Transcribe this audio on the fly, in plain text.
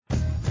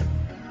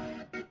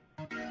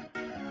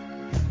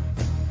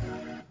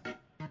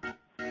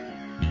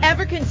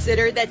Ever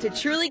consider that to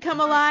truly come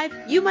alive,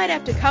 you might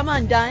have to come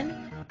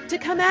undone? To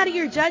come out of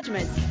your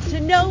judgments, to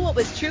know what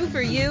was true for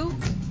you?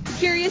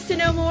 Curious to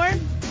know more?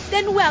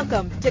 Then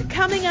welcome to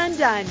Coming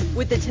Undone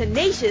with the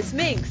Tenacious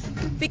Minx.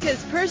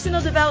 Because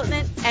personal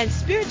development and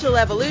spiritual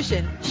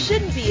evolution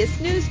shouldn't be a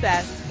snooze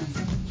fest.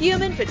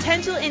 Human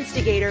potential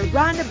instigator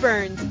Rhonda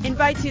Burns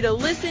invites you to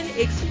listen,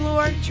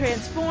 explore,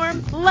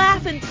 transform,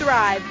 laugh, and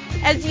thrive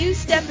as you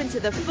step into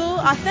the full,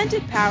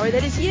 authentic power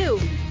that is you.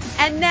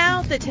 And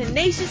now, the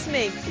Tenacious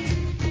Minx.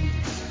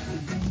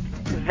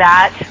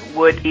 That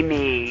would be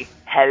me.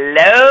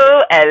 Hello,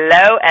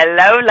 hello,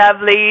 hello,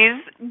 lovelies.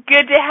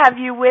 Good to have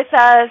you with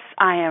us.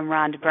 I am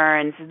Rhonda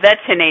Burns, the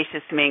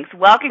Tenacious Minx.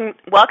 Welcome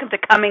to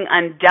Coming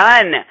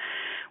Undone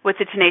with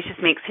the Tenacious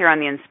Minx here on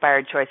the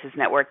Inspired Choices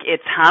Network.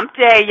 It's Hump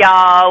Day,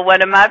 y'all.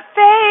 One of my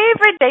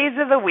favorite days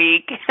of the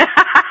week.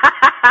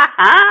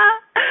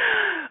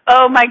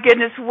 Oh, my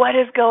goodness, what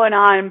is going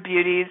on,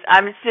 beauties?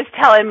 I was just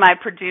telling my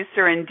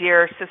producer and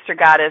dear sister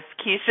goddess,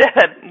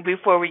 Keisha,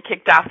 before we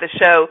kicked off the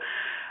show,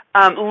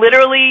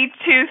 literally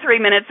 2-3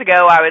 minutes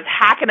ago, I was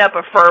hacking up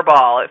a fur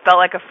ball. It felt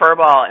like a fur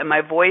ball, and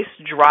my voice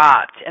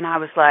dropped, and I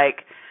was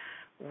like,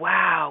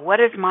 wow, what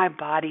does my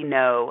body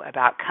know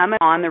about coming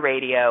on the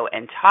radio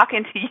and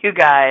talking to you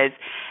guys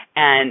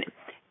and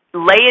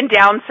laying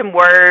down some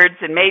words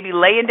and maybe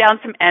laying down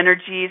some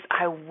energies?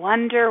 I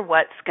wonder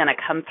what's going to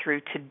come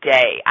through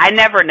today. I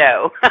never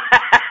know.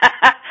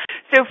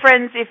 So,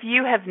 friends, if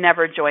you have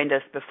never joined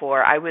us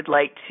before, I would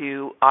like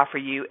to offer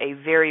you a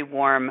very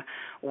warm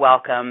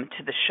welcome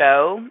to the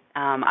show.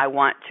 I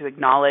want to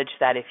acknowledge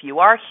that if you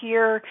are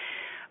here,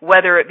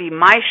 whether it be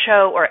my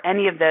show or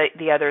any of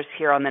the others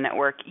here on the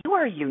network, you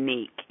are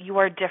unique. You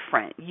are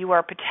different. You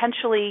are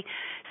potentially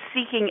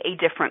seeking a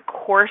different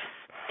course.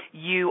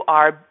 You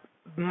are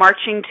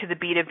marching to the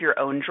beat of your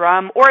own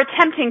drum or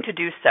attempting to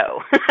do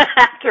so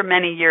after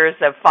many years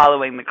of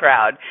following the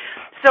crowd.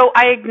 So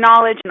I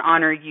acknowledge and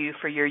honor you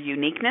for your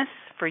uniqueness,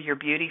 for your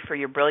beauty, for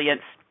your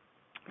brilliance,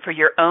 for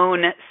your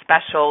own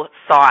special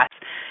sauce.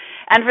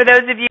 And for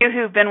those of you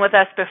who've been with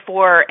us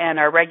before and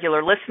are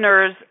regular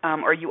listeners,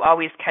 or you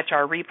always catch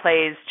our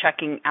replays,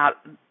 checking out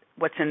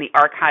what's in the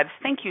archives,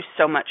 thank you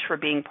so much for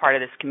being part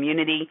of this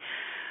community,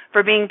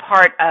 for being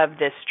part of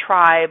this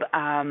tribe.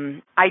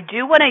 I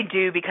do what I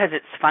do because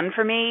it's fun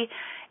for me,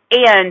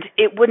 and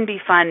it wouldn't be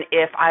fun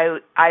if I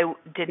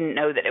didn't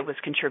know that it was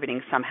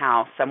contributing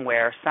somehow,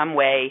 somewhere, some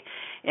way,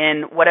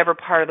 in whatever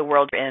part of the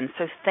world you're in.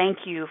 So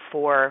thank you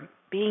for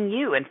being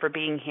you and for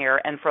being here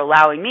and for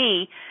allowing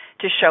me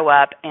to show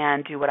up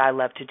and do what I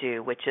love to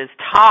do, which is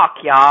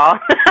talk, y'all.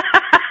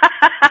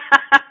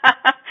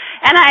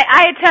 And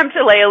I attempt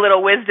to lay a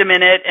little wisdom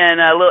in it and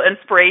a little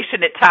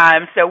inspiration at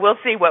times, so we'll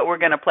see what we're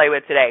going to play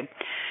with today.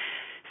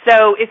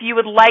 So if you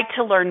would like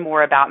to learn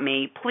more about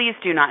me, please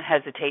do not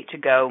hesitate to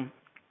go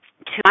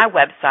to my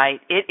website.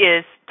 It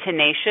is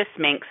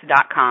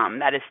tenaciousmix.com.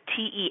 That is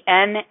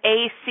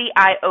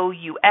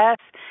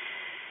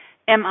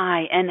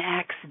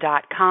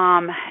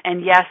TENACIOUSMINX.com.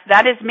 And yes,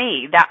 that is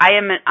me. That I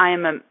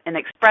am an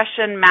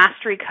expression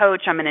mastery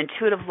coach. I'm an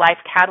intuitive life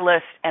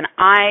catalyst, and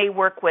I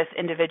work with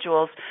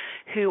individuals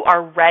who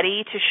are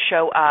ready to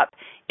show up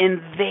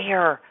in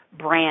their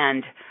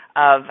brand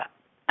of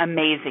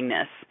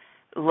amazingness,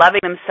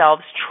 loving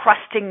themselves,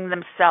 trusting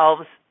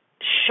themselves,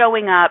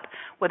 showing up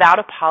without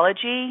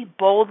apology,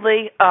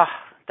 boldly.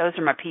 Those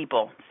are my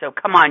people. So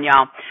come on,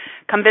 y'all.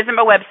 Come visit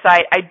my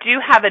website. I do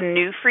have a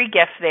new free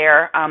gift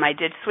there. I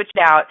did switch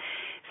it out.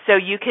 So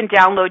you can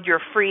download your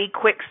free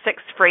quick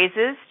 6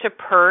 phrases to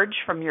purge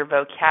from your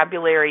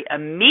vocabulary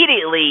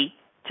immediately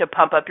to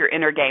pump up your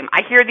inner game.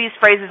 I hear these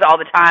phrases all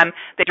the time.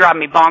 They drive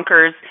me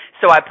bonkers.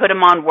 So I put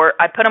them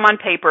on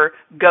paper.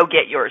 Go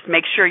get yours.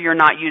 Make sure you're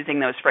not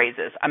using those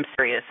phrases. I'm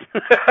serious.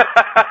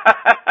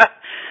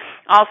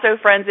 Also,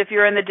 friends, if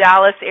you're in the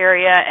Dallas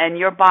area and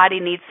your body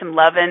needs some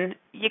loving,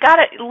 you got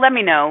to let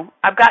me know.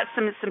 I've got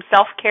some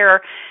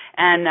self-care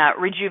and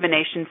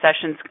rejuvenation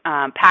sessions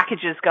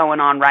packages going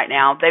on right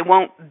now. They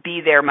won't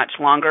be there much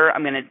longer.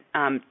 I'm going to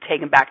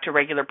take them back to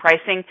regular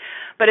pricing.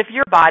 But if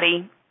your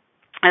body,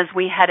 as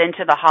we head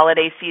into the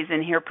holiday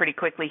season here pretty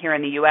quickly here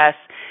in the U.S.,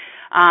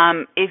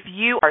 if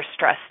you are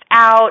stressed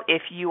out,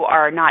 if you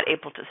are not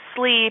able to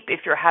sleep,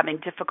 if you're having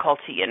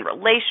difficulty in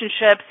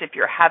relationships, if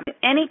you're having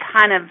any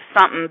kind of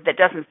something that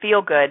doesn't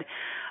feel good,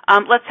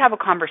 let's have a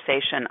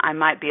conversation. I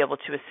might be able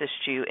to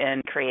assist you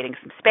in creating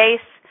some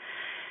space,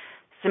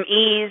 some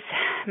ease,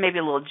 maybe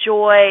a little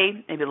joy,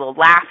 maybe a little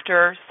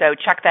laughter. So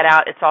check that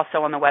out. It's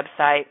also on the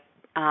website.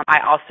 I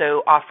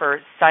also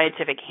offer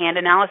scientific hand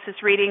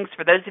analysis readings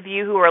for those of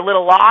you who are a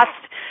little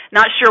lost,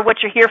 not sure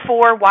what you're here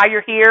for, why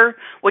you're here,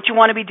 what you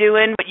want to be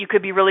doing, what you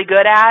could be really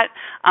good at.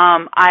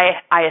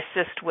 I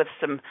assist with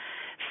some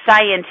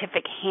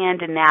scientific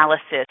hand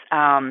analysis,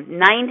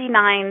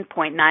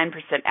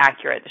 99.9%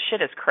 accurate. The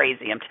shit is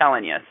crazy, I'm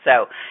telling you.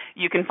 So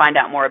you can find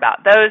out more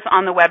about those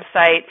on the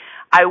website.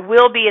 I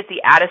will be at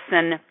the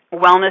Addison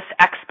Wellness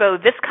Expo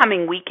this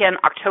coming weekend,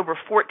 October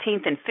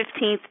 14th and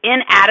 15th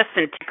in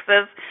Addison,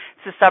 Texas.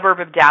 It's a suburb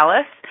of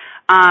Dallas.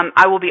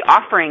 I will be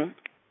offering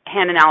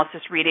hand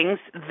analysis readings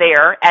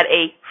there at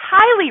a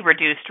highly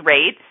reduced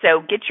rate, so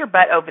get your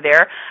butt over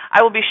there.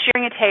 I will be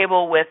sharing a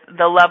table with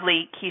the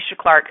lovely Keisha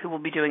Clark, who will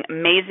be doing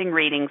amazing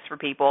readings for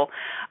people.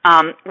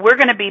 We're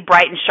going to be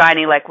bright and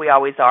shiny like we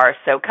always are,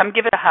 so come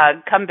give it a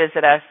hug. Come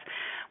visit us.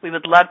 We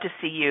would love to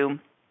see you.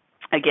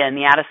 Again,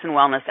 the Addison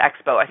Wellness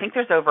Expo. I think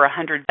there's over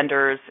 100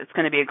 vendors. It's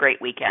going to be a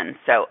great weekend.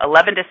 So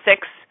 11 to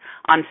 6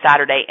 on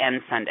Saturday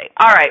and Sunday.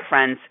 All right,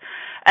 friends.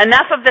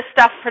 Enough of this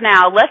stuff for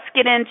now. Let's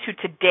get into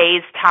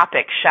today's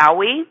topic, shall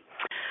we?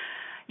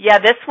 Yeah,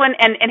 this one,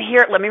 and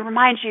here, let me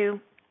remind you,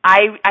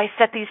 I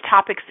set these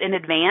topics in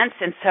advance,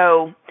 and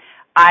so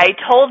I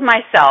told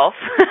myself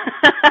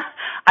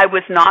I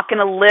was not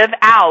going to live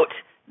out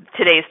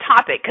today's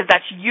topic, because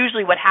that's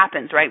usually what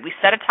happens, right? We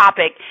set a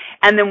topic,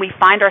 and then we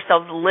find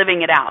ourselves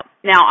living it out.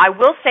 Now, I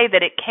will say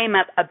that it came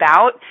up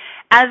about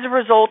as a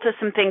result of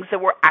some things that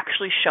were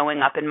actually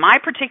showing up in my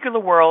particular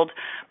world,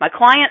 my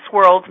clients'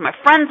 world, my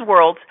friends'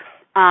 world.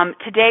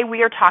 Today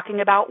we are talking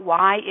about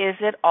why is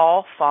it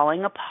all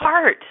falling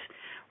apart,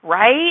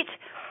 right?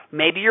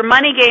 Maybe your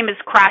money game is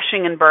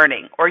crashing and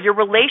burning, or your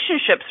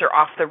relationships are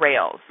off the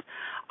rails.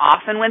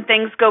 Often when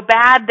things go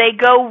bad, they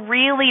go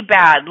really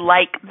bad,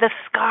 like the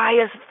sky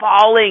is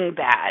falling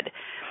bad.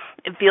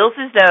 It feels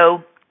as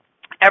though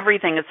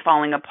everything is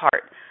falling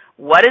apart.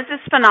 What is this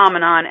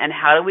phenomenon, and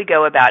how do we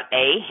go about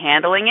A,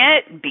 handling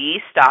it, B,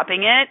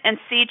 stopping it, and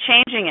C,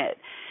 changing it?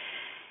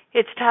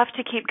 It's tough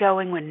to keep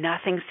going when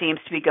nothing seems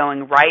to be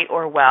going right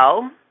or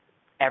well.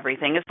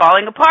 Everything is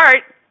falling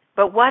apart.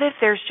 But what if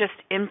there's just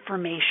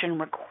information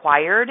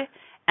required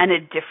and a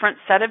different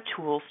set of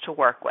tools to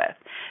work with?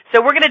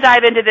 So we're going to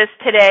dive into this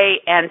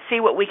today and see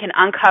what we can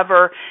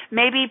uncover,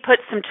 maybe put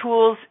some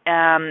tools,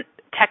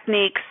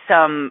 techniques,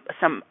 some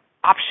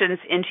options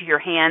into your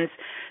hands.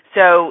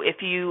 So if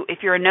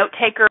you're a note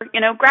taker,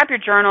 grab your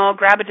journal,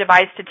 grab a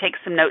device to take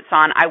some notes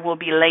on. I will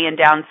be laying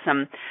down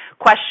some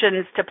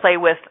questions to play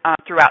with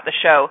throughout the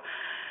show.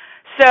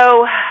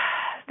 So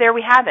there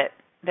we have it.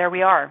 There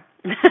we are.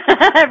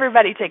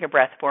 Everybody take a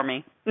breath for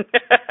me.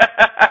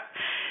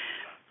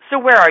 So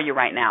where are you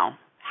right now?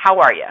 How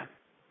are you?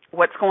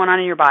 What's going on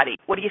in your body?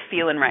 What are you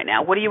feeling right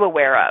now? What are you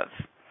aware of?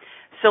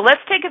 So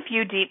let's take a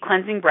few deep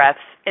cleansing breaths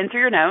in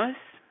through your nose,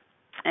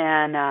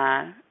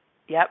 and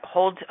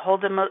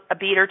hold them a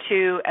beat or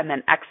two, and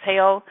then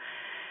exhale.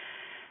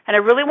 And I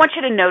really want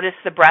you to notice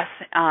the breath.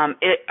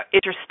 Is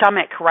your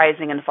stomach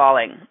rising and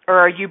falling, or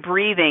are you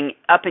breathing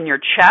up in your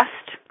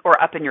chest or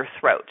up in your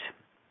throat?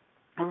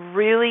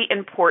 Really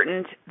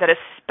important that,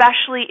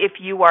 especially if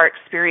you are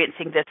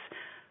experiencing this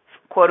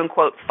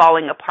quote-unquote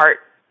falling apart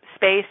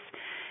space,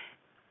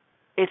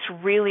 it's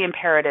really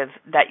imperative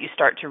that you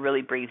start to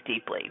really breathe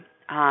deeply.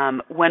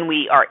 When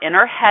we are in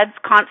our heads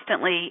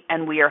constantly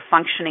and we are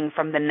functioning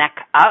from the neck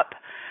up,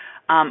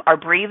 our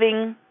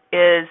breathing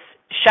is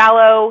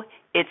shallow,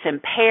 it's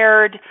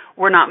impaired,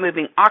 we're not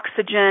moving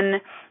oxygen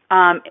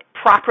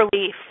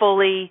properly,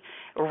 fully,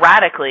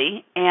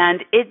 radically,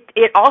 and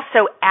it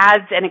also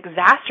adds and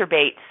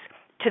exacerbates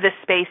to the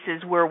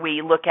spaces where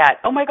we look at,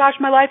 oh my gosh,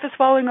 my life is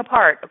falling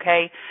apart,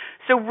 okay?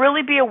 So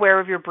really be aware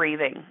of your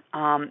breathing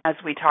as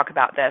we talk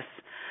about this.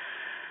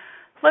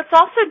 Let's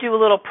also do a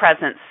little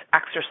presence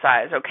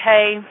exercise,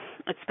 okay?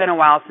 It's been a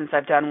while since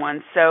I've done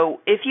one. So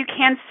if you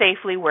can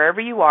safely,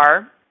 wherever you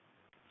are,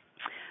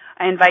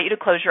 I invite you to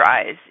close your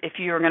eyes. If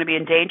you are going to be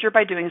in danger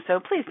by doing so,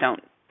 please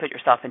don't put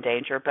yourself in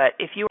danger. But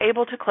if you're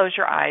able to close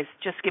your eyes,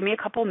 just give me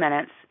a couple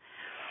minutes.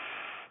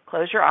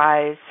 Close your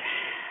eyes.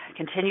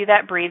 Continue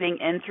that breathing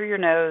in through your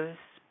nose,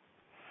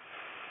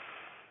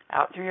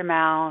 out through your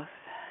mouth,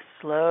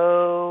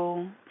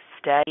 slow,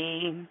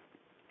 steady.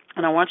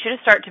 And I want you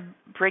to start to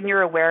bring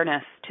your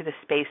awareness to the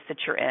space that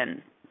you're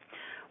in,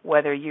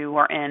 whether you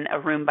are in a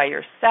room by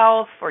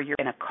yourself or you're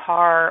in a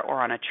car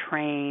or on a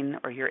train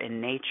or you're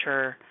in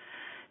nature.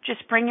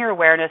 Just bring your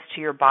awareness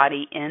to your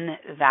body in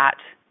that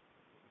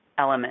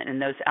element, in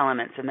those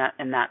elements,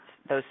 in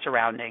those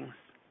surroundings.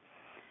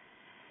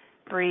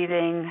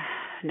 Breathing,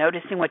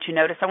 noticing what you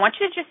notice. I want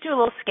you to just do a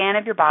little scan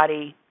of your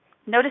body.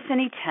 Notice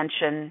any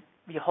tension.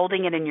 Are you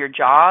holding it in your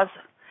jaws?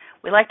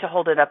 We like to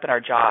hold it up in our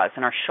jaws,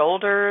 in our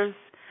shoulders,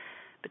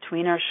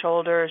 between our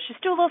shoulders.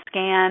 Just do a little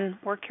scan.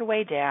 Work your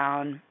way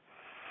down.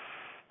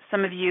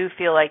 Some of you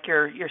feel like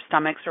your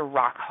stomachs are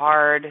rock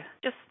hard.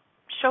 Just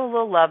show a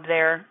little love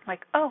there.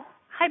 Like, oh,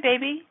 hi,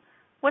 baby.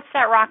 What's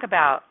that rock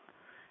about?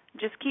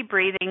 Just keep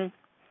breathing.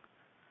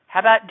 How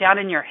about down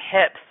in your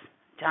hips?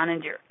 Down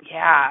into your,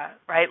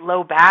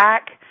 low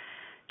back.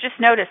 Just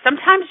notice.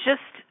 Sometimes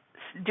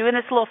just doing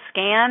this little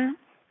scan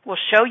will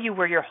show you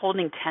where you're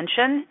holding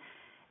tension.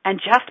 And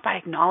just by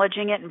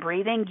acknowledging it and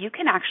breathing, you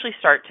can actually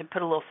start to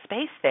put a little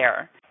space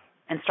there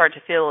and start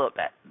to feel a little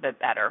bit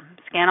better.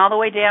 Scan all the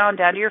way down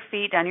to your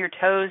feet, down to your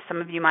toes.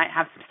 Some of you might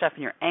have some stuff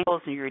in your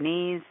ankles and your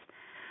knees.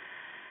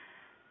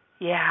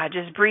 Yeah,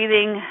 just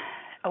breathing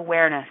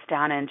awareness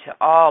down into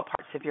all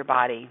parts of your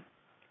body.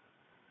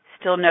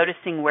 Still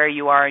noticing where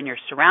you are in your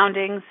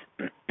surroundings.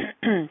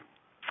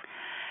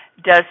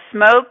 Does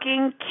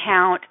smoking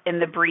count in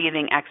the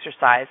breathing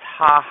exercise?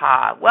 Ha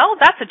ha. Well,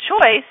 that's a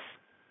choice.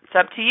 It's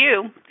up to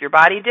you. If your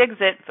body digs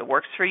it, if it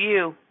works for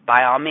you,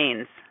 by all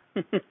means.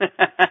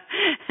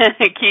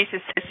 Keisha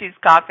says she's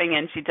coughing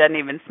and she doesn't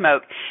even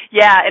smoke.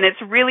 Yeah, and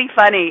it's really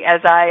funny as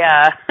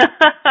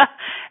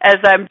as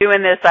I'm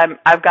doing this,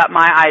 I've got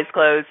my eyes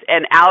closed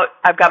and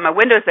I've got my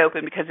windows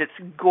open because it's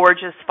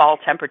gorgeous fall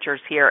temperatures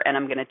here, and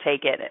I'm going to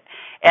take it.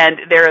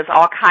 And there is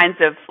all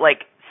kinds of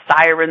like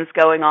sirens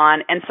going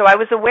on, and so I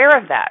was aware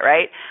of that.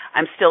 Right,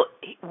 I'm still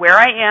where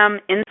I am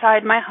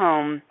inside my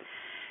home,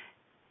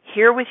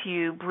 here with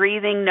you,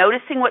 breathing,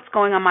 noticing what's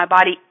going on in my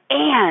body,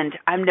 and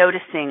I'm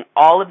noticing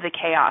all of the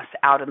chaos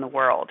out in the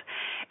world.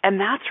 And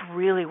that's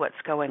really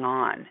what's going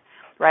on,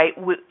 right?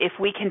 If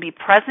we can be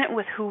present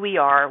with who we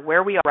are,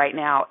 where we are right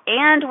now,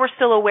 and we're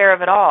still aware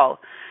of it all,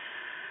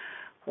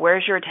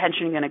 where's your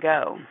attention going to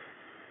go?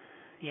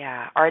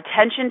 Yeah, our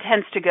attention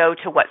tends to go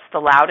to what's the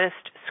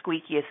loudest,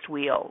 squeakiest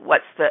wheel,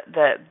 what's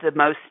the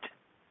most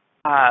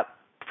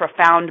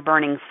profound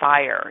burning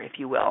fire, if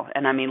you will,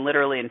 and I mean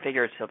literally and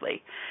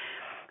figuratively.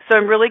 So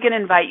I'm really going to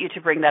invite you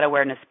to bring that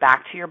awareness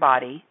back to your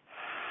body,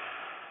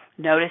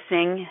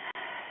 noticing.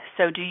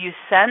 So do you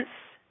sense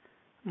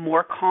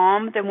more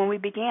calm than when we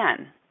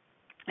began?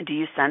 Do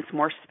you sense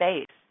more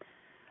space?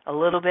 A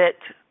little bit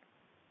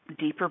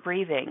deeper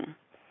breathing?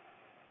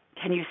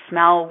 Can you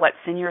smell what's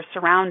in your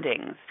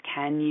surroundings?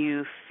 Can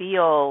you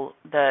feel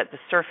the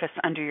surface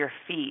under your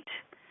feet?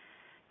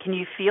 Can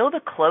you feel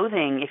the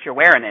clothing, if you're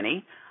wearing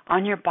any,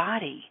 on your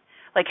body?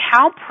 Like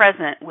how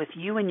present with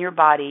you and your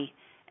body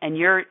and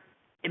your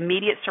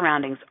immediate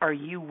surroundings are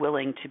you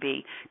willing to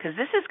be? Because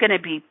this is going to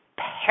be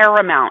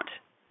paramount,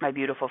 my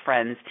beautiful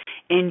friends,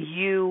 in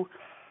you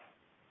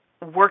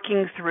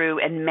working through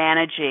and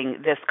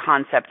managing this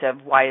concept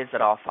of why is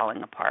it all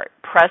falling apart.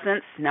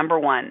 Presence, number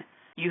one.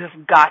 You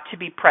have got to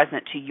be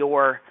present to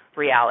your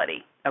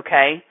reality,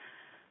 okay?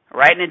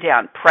 Writing it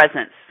down,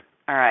 presence.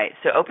 All right,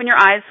 so open your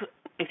eyes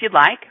if you'd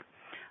like.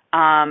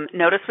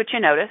 Notice what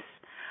you notice.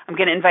 I'm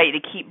going to invite you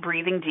to keep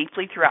breathing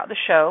deeply throughout the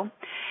show.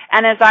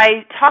 And as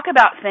I talk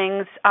about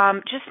things,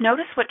 just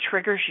notice what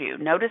triggers you.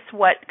 Notice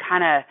what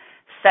kind of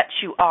sets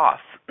you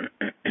off.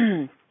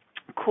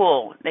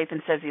 Cool.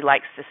 Nathan says he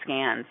likes the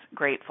scans.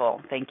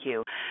 Grateful. Thank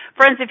you.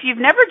 Friends, if you've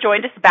never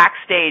joined us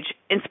backstage,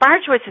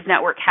 Inspired Choices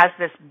Network has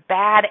this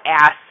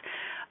badass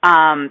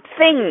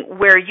thing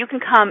where you can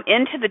come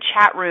into the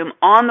chat room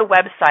on the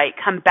website,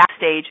 come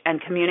backstage,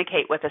 and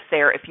communicate with us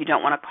there if you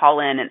don't want to call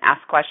in and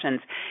ask questions.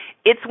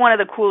 It's one of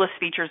the coolest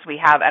features we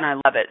have, and I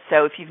love it.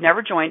 So if you've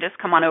never joined us,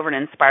 come on over to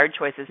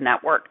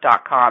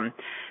InspiredChoicesNetwork.com.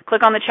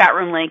 Click on the chat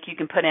room link. You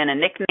can put in a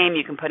nickname.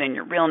 You can put in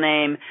your real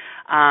name,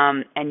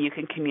 and you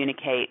can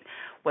communicate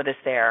with us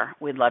there.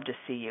 We'd love to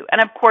see you.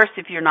 And, of course,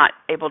 if you're not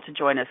able to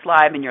join us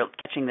live and you're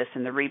catching this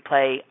in the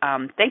replay,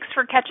 thanks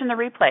for catching the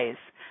replays.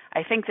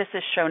 I think this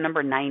is show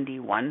number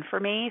 91 for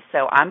me,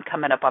 so I'm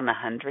coming up on the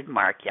 100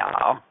 mark,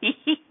 y'all.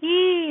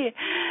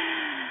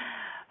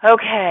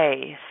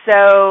 Okay,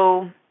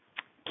 so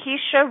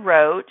Keisha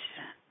wrote,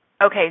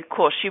 okay,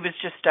 cool. She was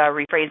just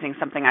rephrasing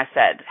something I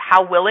said.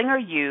 How willing are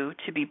you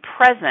to be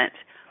present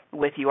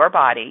with your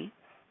body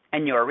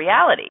and your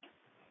reality?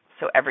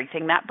 So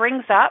everything that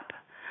brings up,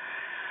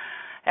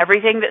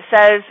 everything that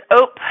says,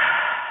 oh,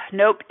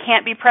 nope,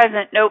 can't be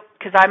present. Nope,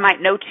 because I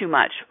might know too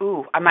much.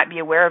 Ooh, I might be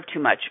aware of too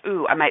much.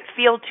 Ooh, I might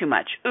feel too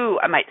much. Ooh,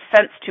 I might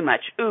sense too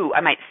much. Ooh,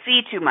 I might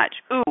see too much.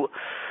 Ooh,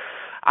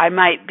 I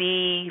might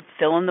be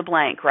fill in the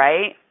blank,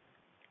 right?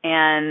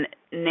 And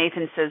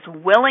Nathan says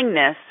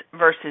willingness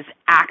versus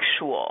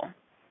actual.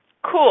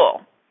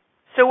 Cool.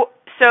 So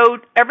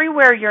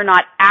everywhere you're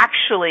not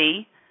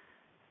actually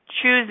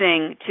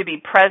choosing to be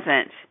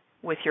present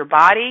with your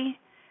body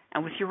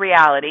and with your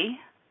reality.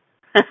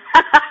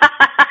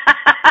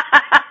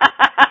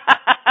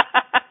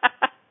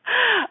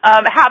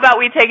 How about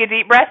we take a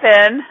deep breath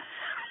in,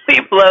 we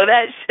blow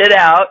that shit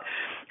out,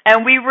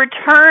 and we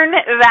return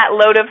that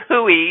load of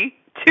hooey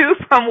to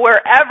from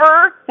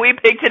wherever we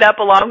picked it up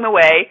along the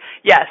way.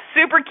 Yes,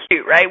 super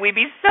cute, right? We'd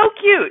be so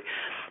cute.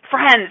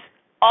 Friends,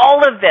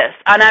 all of this,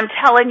 and I'm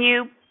telling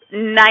you,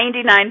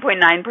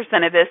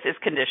 99.9% of this is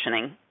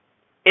conditioning.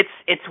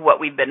 It's what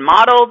we've been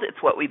modeled.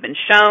 It's what we've been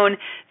shown.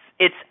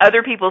 It's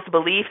other people's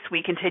beliefs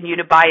we continue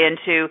to buy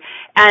into,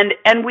 and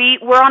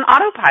we're on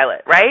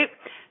autopilot, right?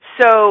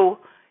 So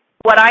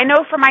what I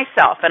know for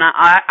myself, and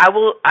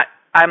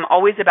I'm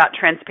always about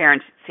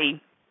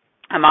transparency.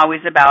 I'm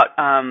always about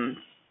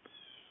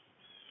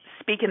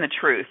speaking the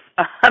truth.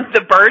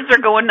 The birds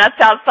are going nuts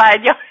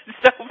outside. Y'all, it's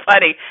so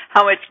funny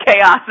how much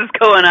chaos is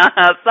going on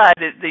outside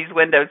these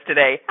windows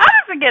today. How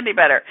does it get any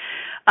better?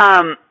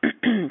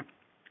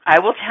 I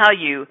will tell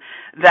you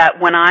that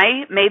when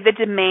I made the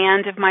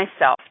demand of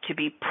myself to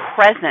be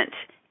present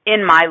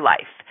in my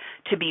life,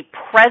 to be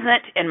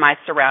present in my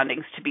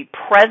surroundings, to be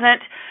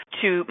present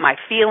to my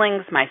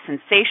feelings, my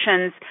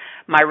sensations,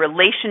 my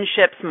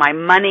relationships, my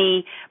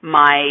money,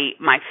 my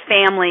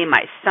family,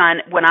 my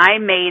son, when I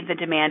made the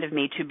demand of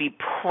me to be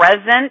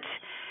present,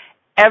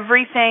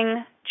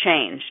 everything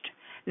changed.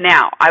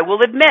 Now, I will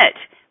admit,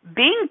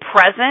 being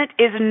present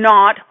is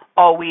not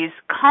always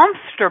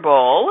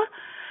comfortable,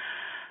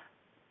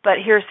 But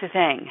here's the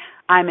thing.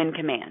 I'm in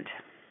command.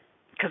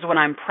 Because when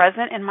I'm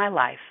present in my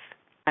life,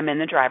 I'm in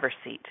the driver's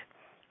seat.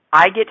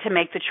 I get to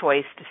make the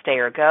choice to stay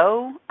or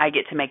go. I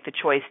get to make the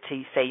choice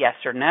to say yes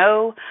or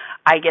no.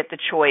 I get the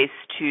choice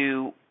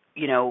to,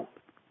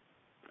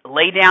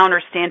 lay down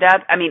or stand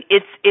up. I mean,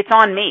 it's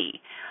on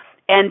me.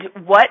 And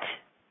what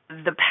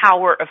the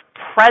power of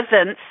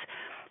presence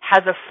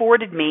has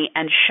afforded me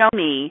and shown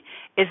me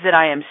is that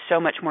I am so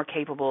much more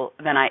capable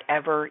than I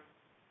ever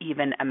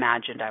even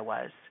imagined I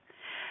was.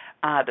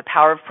 The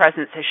power of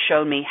presence has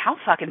shown me how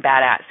fucking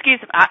badass.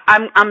 Excuse me, I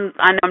know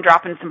I'm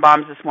dropping some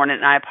bombs this morning,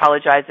 and I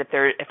apologize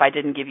if I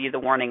didn't give you the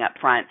warning up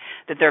front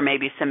that there may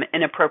be some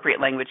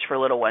inappropriate language for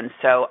little ones.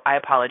 So I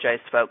apologize,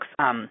 folks.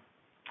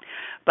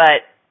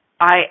 But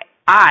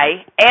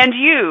I and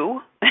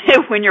you,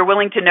 when you're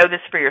willing to know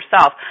this for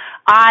yourself,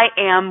 I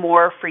am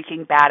more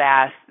freaking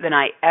badass than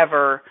I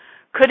ever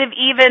could have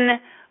even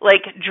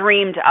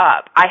dreamed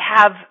up. I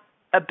have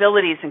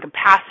abilities and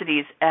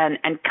capacities and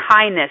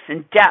kindness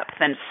and depth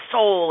and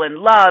soul and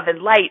love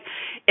and light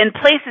in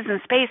places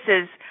and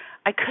spaces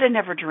I could have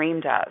never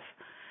dreamed of.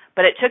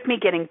 But it took me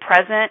getting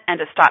present and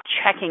to stop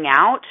checking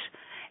out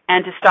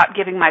and to stop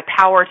giving my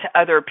power to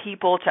other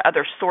people, to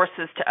other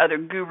sources, to other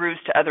gurus,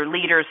 to other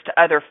leaders, to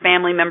other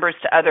family members,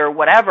 to other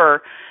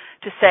whatever,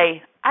 to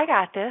say, I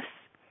got this.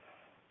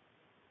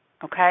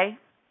 Okay?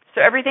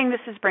 So everything this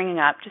is bringing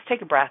up, just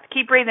take a breath.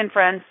 Keep breathing,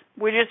 friends.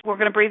 We're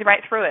going to breathe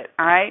right through it,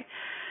 all right?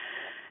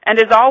 And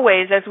as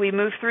always, as we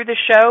move through the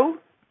show,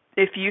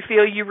 if you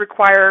feel you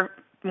require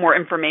more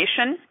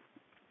information,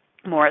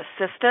 more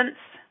assistance,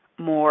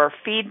 more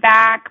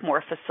feedback,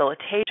 more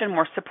facilitation,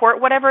 more support,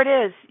 whatever it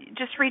is,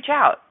 just reach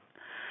out.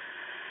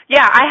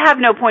 Yeah, I have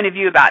no point of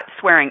view about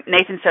swearing.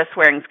 Nathan says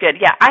swearing's good.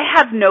 Yeah, I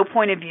have no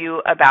point of view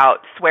about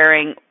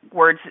swearing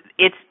words.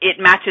 It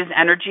matches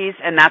energies,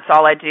 and that's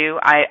all I do.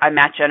 I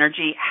match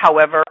energy.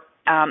 However,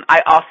 I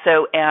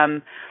also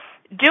am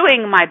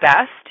doing my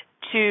best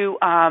to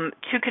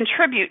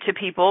contribute to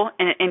people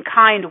in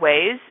kind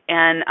ways,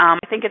 and I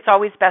think it's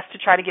always best to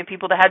try to give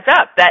people the heads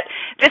up that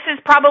this is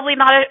probably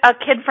not a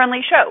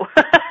kid-friendly show,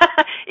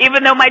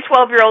 even though my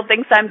 12-year-old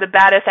thinks I'm the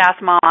baddest ass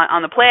mom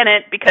on the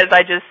planet because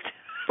I just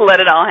let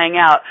it all hang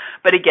out.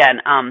 But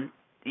again,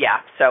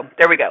 so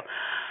there we go.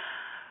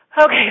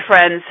 Okay,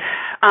 friends,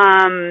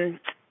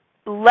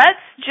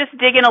 let's just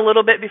dig in a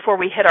little bit before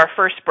we hit our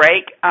first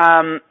break.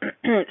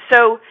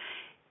 So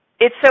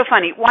it's so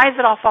funny. Why is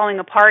it all falling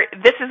apart?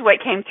 This is what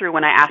came through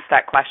when I asked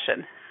that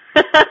question.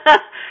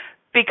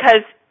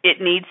 Because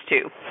it needs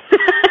to.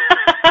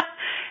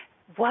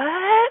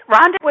 What?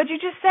 Rhonda, what'd you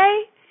just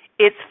say?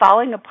 It's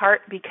falling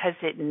apart because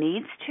it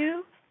needs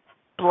to?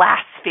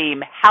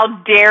 Blaspheme.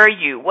 How dare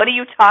you? What are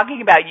you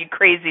talking about, you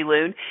crazy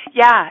loon?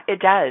 Yeah, it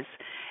does.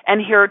 And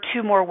here are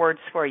two more words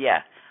for you.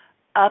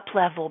 Up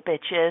level,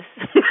 bitches.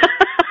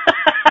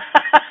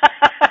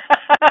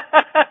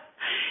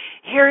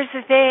 Here's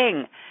the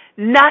thing.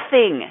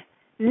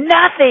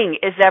 Nothing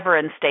is ever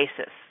in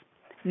stasis.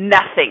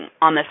 Nothing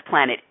on this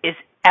planet is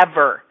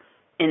ever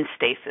in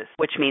stasis,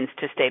 which means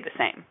to stay the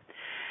same.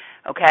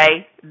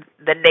 Okay?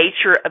 The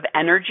nature of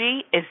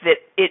energy is that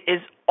it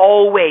is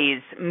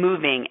always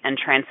moving and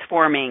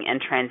transforming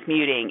and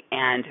transmuting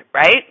and,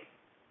 right?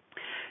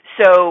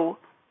 So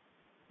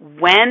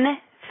when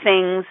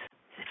things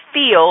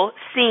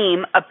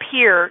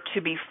appear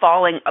to be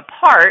falling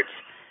apart,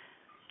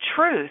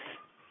 truth,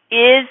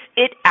 is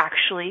it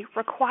actually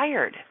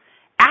required?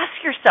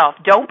 Ask yourself,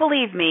 don't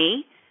believe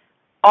me,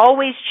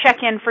 always check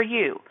in for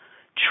you.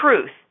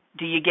 Truth,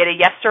 do you get a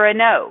yes or a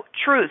no?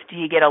 Truth, do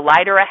you get a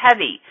light or a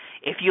heavy?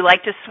 If you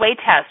like to sway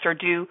test or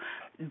do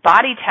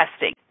body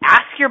testing,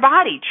 ask your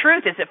body,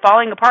 truth, is it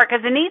falling apart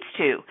because it needs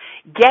to?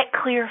 Get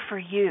clear for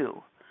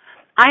you.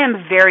 I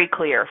am very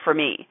clear for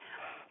me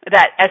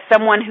that as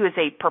someone who is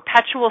a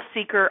perpetual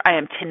seeker, I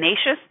am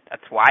tenacious.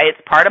 That's why it's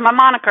part of my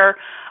moniker.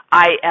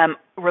 I am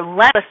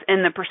relentless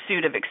in the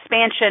pursuit of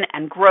expansion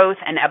and growth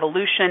and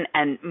evolution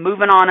and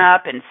moving on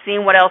up and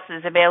seeing what else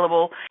is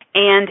available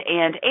and,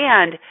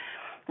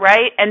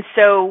 right? And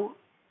so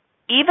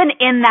even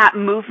in that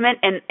movement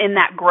and in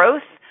that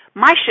growth,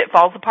 my shit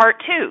falls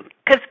apart too.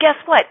 Because guess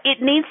what?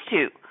 It needs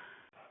to.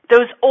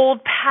 Those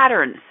old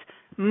patterns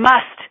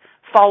must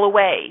fall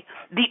away.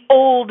 The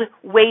old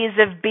ways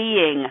of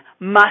being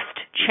must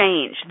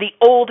change. The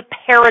old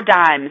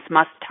paradigms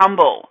must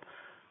tumble.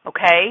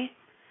 Okay?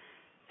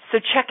 So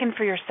check in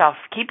for yourself.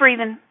 Keep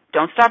breathing.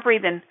 Don't stop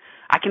breathing.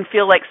 I can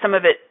feel like some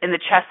of it in the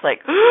chest,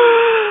 like,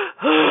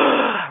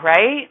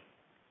 right?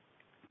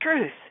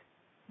 Truth.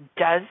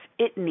 Does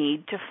it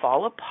need to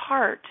fall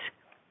apart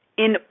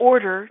in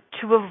order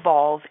to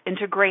evolve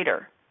into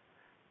greater?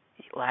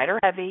 Light or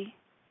heavy?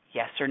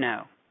 Yes or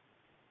no?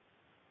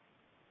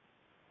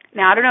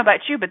 Now, I don't know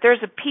about you, but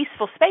there's a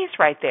peaceful space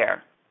right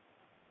there.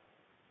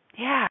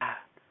 Yeah.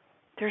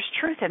 There's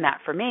truth in that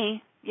for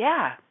me.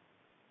 Yeah.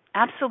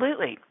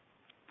 Absolutely.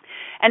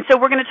 And so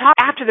we're going to talk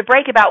after the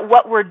break about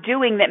what we're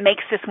doing that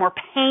makes this more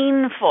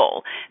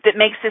painful, that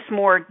makes this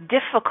more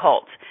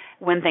difficult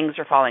when things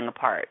are falling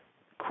apart.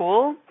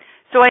 Cool?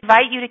 So I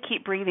invite you to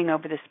keep breathing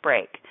over this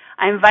break.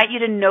 I invite you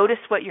to notice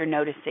what you're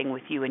noticing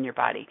with you and your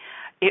body.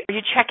 Are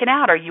you checking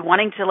out? Are you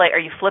wanting to, are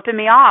you flipping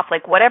me off?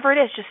 Whatever it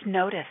is, just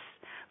notice.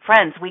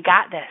 Friends, we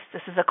got this.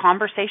 This is a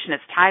conversation.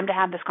 It's time to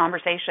have this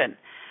conversation.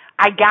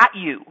 I got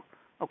you,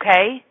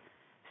 okay?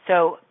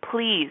 So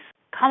please,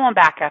 come on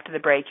back after the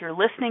break. You're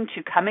listening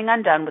to Coming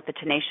Undone with the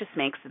Tenacious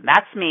Minx, and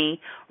that's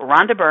me,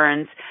 Rhonda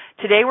Burns.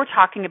 Today we're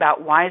talking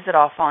about why is it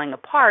all falling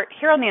apart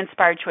here on the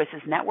Inspired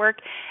Choices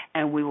Network,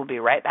 and we will be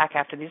right back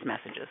after these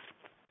messages.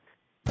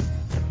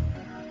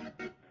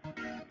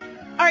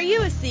 Are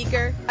you a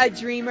seeker, a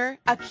dreamer,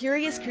 a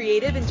curious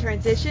creative in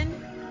transition?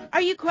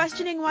 Are you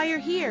questioning why you're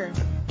here?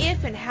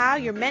 If and how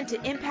you're meant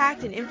to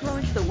impact and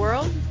influence the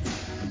world?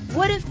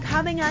 What if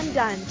coming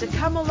undone to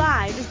come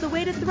alive is the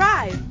way to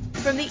thrive?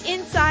 From the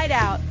inside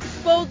out,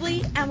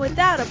 boldly and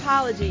without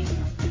apology.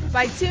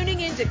 By tuning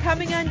in to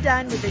Coming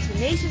Undone with the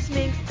Tenacious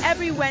Minx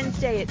every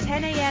Wednesday at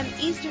 10 a.m.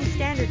 Eastern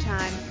Standard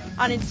Time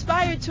on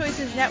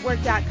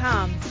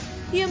InspiredChoicesNetwork.com,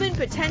 human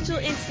potential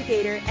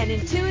instigator and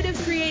intuitive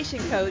creation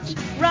coach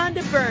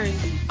Rhonda Burns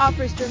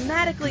offers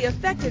dramatically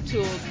effective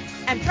tools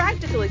and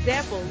practical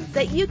examples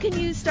that you can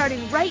use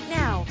starting right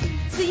now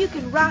so you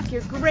can rock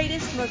your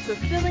greatest, most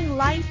fulfilling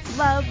life,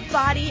 love,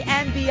 body,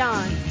 and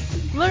beyond.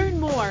 Learn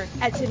more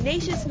at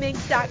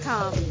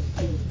TenaciousMinx.com.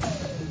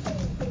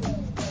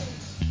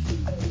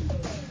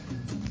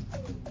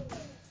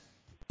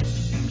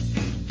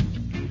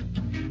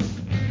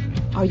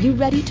 Are you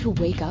ready to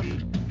wake up,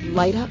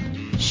 light up,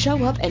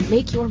 show up, and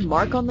make your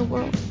mark on the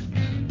world?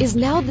 Is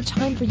now the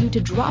time for you to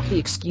drop the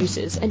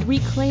excuses and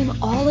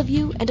reclaim all of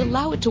you and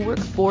allow it to work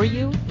for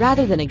you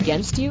rather than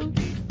against you?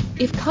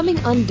 If coming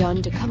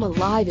undone to come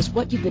alive is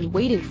what you've been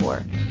waiting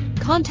for,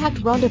 contact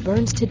Rhonda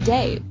Burns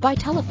today by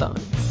telephone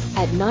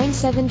at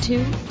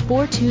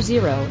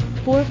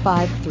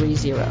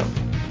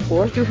 972-420-4530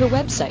 or through her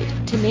website,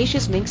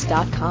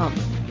 TenaciousMinx.com.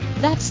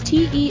 That's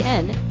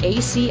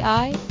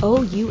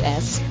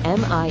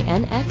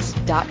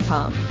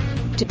TenaciousMinx.com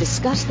to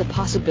discuss the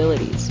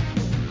possibilities.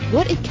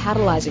 What if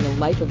catalyzing a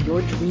life of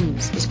your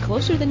dreams is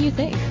closer than you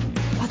think?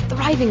 A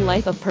thriving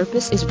life of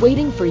purpose is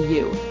waiting for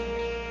you.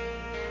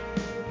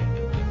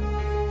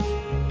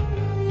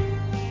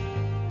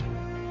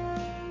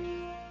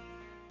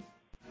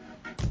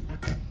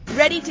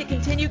 Ready to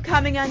continue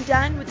coming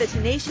undone with the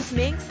Tenacious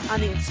Minx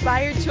on the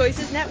Inspired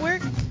Choices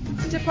Network?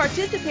 To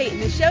participate in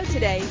the show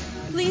today,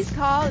 please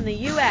call in the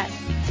U.S.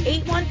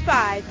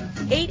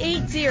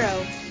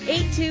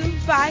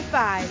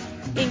 815-880-8255.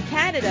 In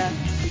Canada,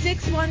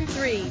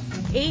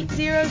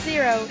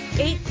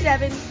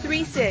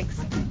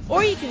 613-800-8736.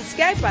 Or you can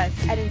Skype us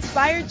at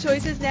Inspired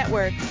Choices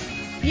Network.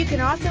 You can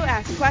also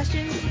ask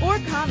questions or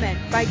comment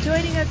by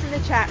joining us in the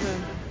chat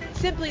room.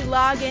 Simply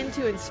log in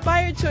to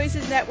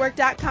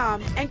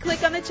InspiredChoicesNetwork.com and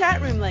click on the chat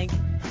room link.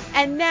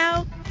 And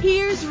now,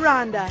 here's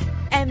Rhonda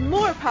and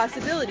more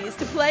possibilities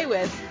to play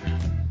with.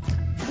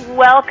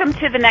 Welcome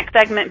to the next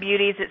segment,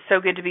 beauties. It's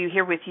so good to be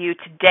here with you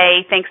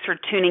today. Thanks for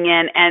tuning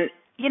in. And,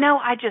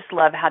 I just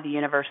love how the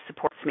universe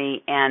supports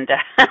me. And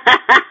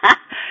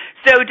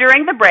so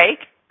during the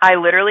break, I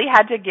literally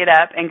had to get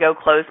up and go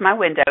close my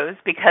windows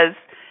because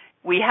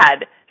we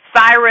had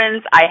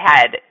sirens. I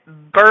had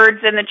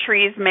birds in the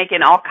trees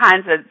making all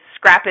kinds of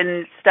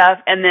scrapping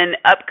stuff. And then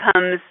up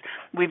comes,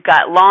 we've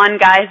got lawn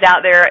guys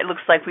out there. It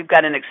looks like we've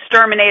got an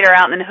exterminator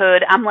out in the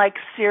hood. I'm like,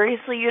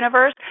 seriously,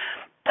 universe?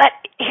 But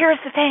here's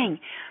the thing.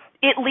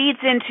 It leads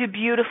into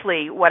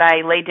beautifully what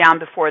I laid down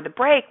before the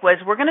break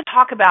was we're going to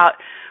talk about,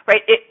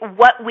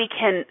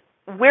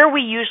 where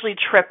we usually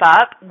trip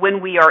up when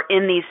we are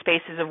in these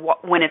spaces of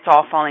when it's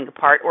all falling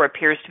apart or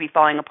appears to be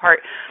falling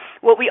apart.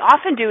 What we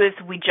often do is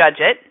we judge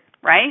it,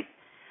 right?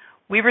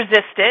 We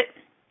resist it,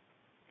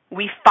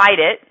 we fight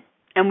it,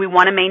 and we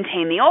want to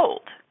maintain the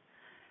old.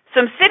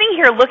 So I'm sitting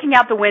here looking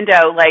out the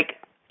window like,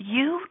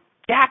 you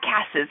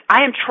jackasses,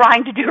 I am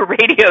trying to do a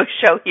radio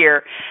show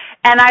here.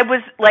 And I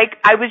was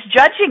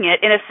judging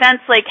it in a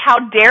sense like, how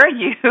dare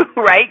you,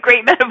 right?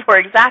 Great metaphor,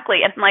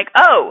 exactly. And I'm like,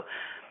 oh,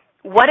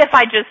 what if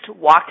I just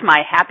walked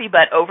my happy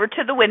butt over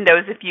to the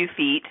windows a few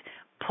feet,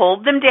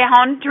 pulled them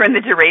down during the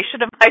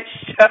duration of my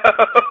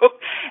show,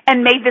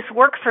 and made this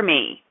work for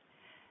me?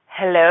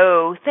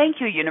 Hello.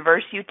 Thank you,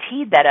 universe. You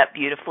teed that up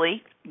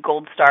beautifully.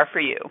 Gold star for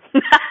you.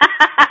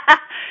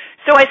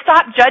 So I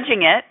stopped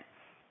judging it.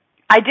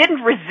 I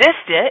didn't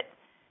resist it.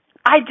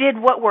 I did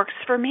what works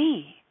for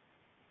me.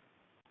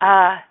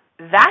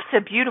 That's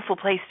a beautiful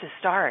place to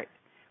start,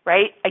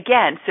 right?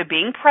 Again, so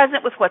being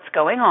present with what's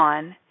going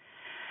on,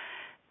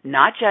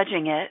 not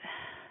judging it,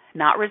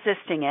 not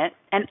resisting it,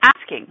 and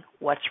asking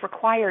what's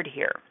required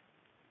here.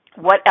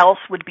 What else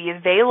would be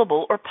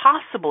available or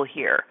possible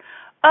here?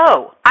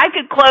 Oh, I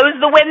could close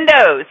the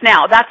windows.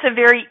 Now, that's a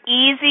very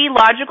easy,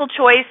 logical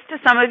choice to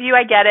some of you.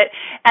 I get it.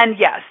 And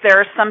yes, there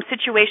are some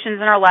situations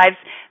in our lives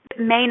that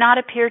may not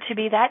appear to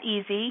be that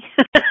easy.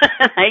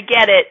 I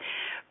get it.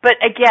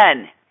 But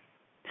again,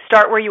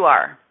 start where you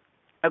are.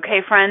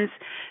 Okay, friends?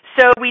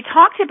 So we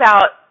talked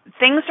about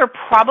things are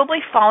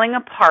probably falling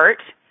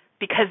apart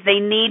because they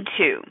need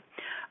to.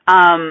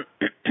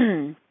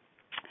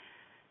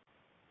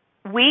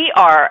 we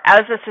are,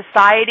 as a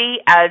society,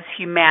 as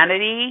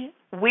humanity,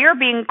 we're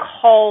being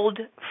called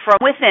from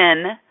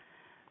within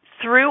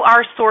through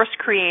our source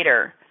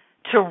creator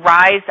to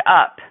rise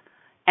up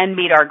and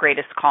meet our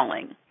greatest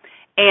calling.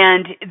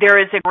 And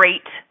there is a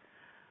great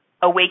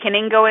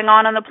awakening going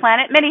on the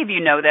planet. Many of you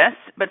know this,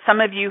 but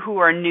some of you who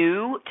are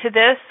new to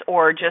this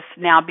or just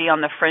now be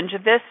on the fringe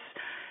of this,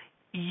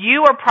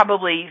 you are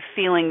probably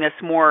feeling this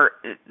more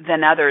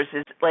than others.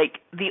 Is like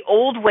the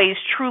old ways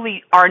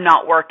truly are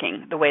not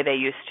working the way they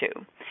used to.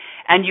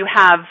 And you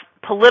have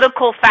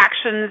political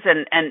factions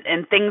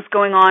and things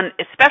going on,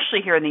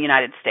 especially here in the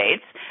United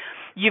States.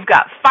 You've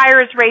got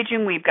fires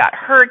raging, we've got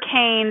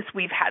hurricanes,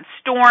 we've had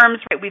storms,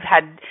 right? We've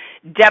had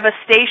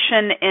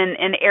devastation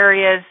in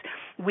areas.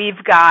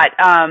 We've got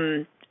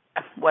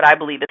what I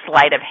believe is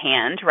sleight of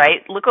hand,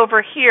 right? Look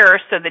over here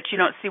so that you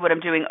don't see what I'm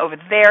doing over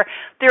there.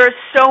 There is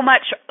so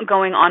much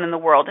going on in the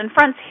world. And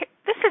friends,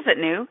 this isn't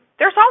new.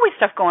 There's always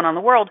stuff going on in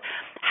the world.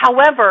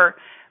 However,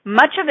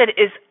 much of it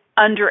is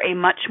under a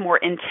much more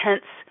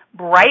intense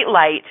bright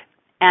light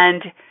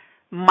and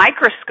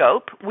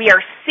microscope. We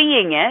are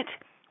seeing it.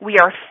 We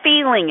are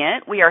feeling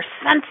it. We are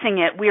sensing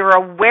it. We are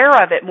aware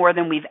of it more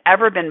than we've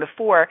ever been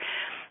before.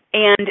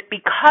 And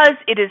because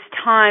it is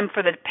time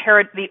for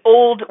the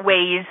old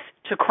ways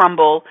to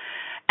crumble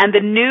and the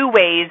new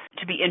ways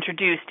to be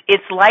introduced,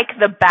 it's like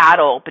the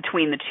battle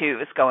between the two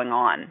is going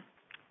on.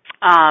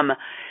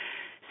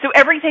 So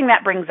everything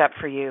that brings up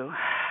for you,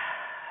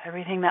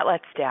 everything that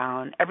lets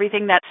down,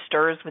 everything that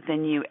stirs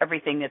within you,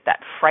 everything that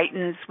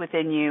frightens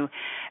within you,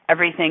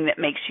 everything that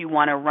makes you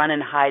want to run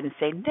and hide and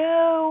say,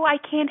 no, I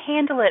can't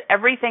handle it,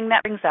 everything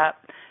that brings up,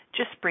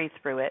 just breathe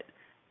through it.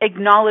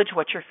 Acknowledge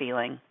what you're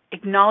feeling.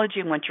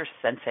 Acknowledging what you're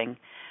sensing.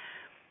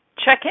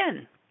 Check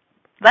in.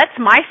 That's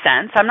my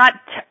sense. I'm not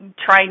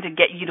trying to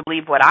get you to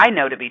believe what I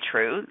know to be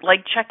true.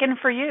 Like, check in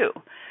for you.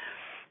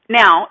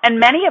 Now, and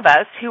many of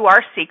us who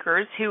are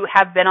seekers, who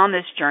have been on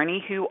this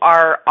journey, who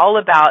are all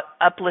about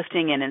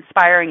uplifting and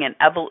inspiring and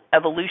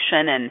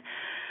evolution and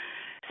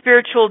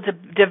spiritual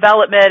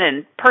development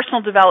and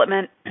personal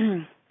development,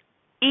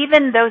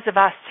 even those of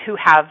us who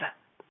have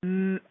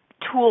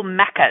tool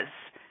meccas,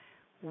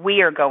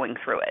 we are going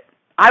through it.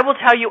 I will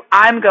tell you,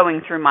 I'm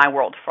going through my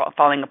world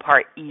falling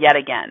apart yet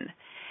again.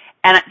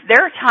 And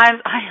there are times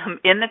I am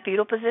in the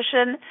fetal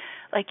position,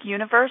 like,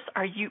 universe,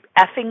 are you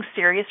effing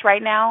serious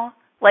right now?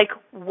 Like,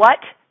 what?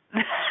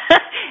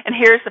 And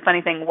here's the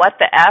funny thing, what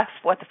the F,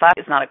 what the fuck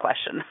is not a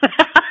question.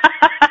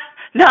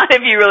 Not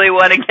if you really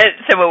want to get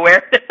some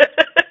awareness.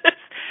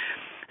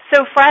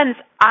 So friends,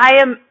 I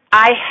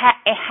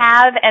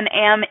have and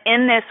am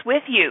in this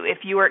with you if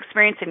you are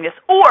experiencing this,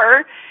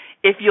 or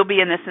if you'll be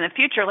in this in the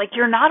future, like,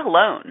 you're not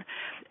alone.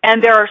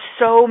 And there are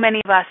so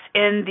many of us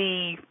in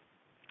the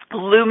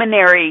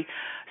luminary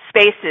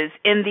spaces,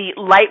 in the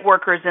light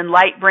workers and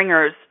light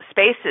bringers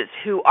spaces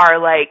who are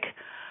like,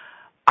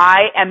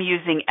 I am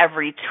using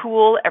every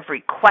tool,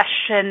 every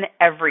question,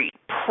 every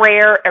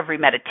prayer, every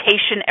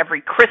meditation, every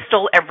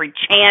crystal, every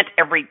chant,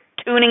 every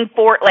tuning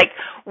fork. Like,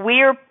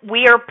 we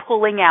are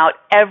pulling out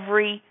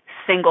every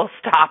single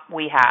stop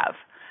we have.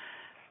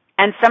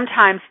 And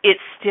sometimes it's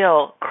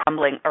still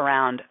crumbling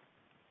down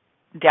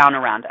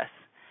around us.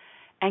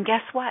 And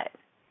guess what?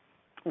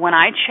 When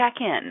I check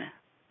in,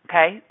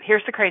 okay,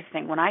 here's the crazy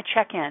thing. When I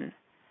check in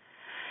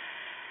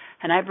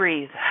and I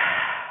breathe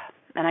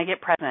and I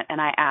get present and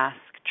I ask,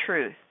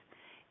 truth,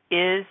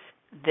 is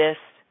this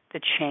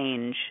the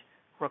change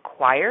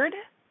required?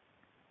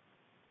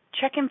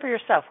 Check in for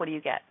yourself. What do you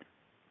get?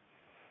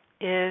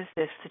 Is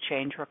this the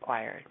change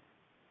required?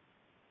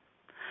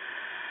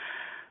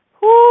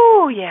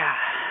 Ooh, yeah.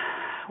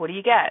 What do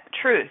you get?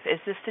 Truth, is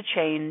this the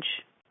change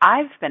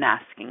I've been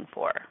asking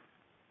for?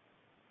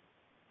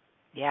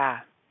 Yeah.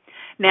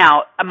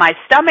 Now, my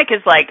stomach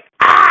is like,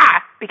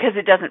 because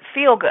it doesn't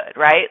feel good,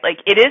 right? Like,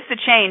 it is the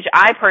change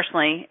I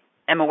personally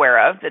am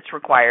aware of that's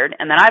required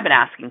and that I've been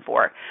asking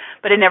for.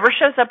 But it never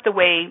shows up the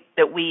way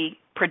that we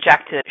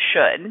project it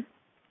should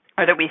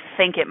or that we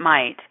think it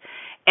might.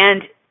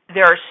 And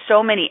there are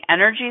so many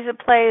energies at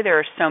play. There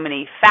are so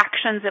many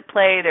factions at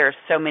play. There are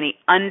so many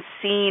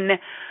unseen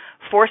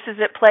forces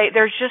at play.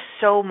 There's just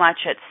so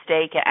much at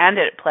stake and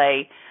at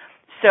play.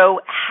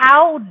 So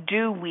how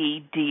do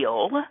we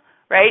deal,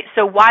 right?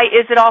 So why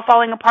is it all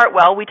falling apart?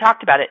 Well, we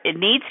talked about it. It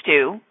needs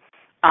to.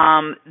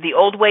 The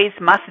old ways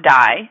must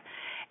die,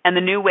 and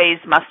the new ways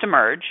must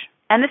emerge.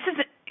 And this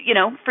is,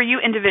 for you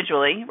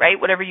individually, right,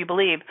 whatever you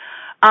believe,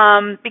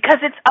 because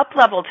it's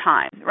up-level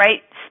time,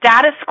 right?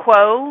 Status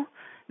quo,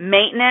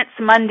 maintenance,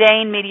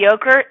 mundane,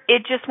 mediocre,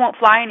 it just won't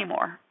fly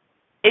anymore.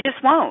 It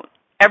just won't.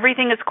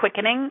 Everything is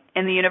quickening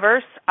in the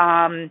universe.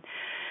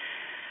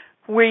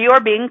 We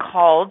are being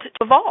called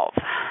to evolve.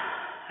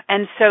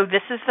 And so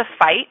this is the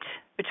fight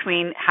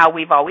between how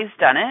we've always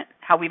done it,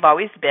 how we've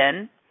always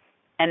been,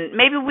 and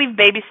maybe we've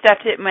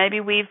baby-stepped it, maybe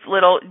we've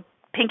little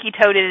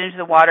pinky-toed it into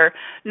the water.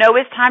 No,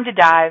 it's time to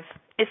dive.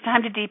 It's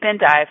time to deep end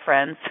dive,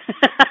 friends.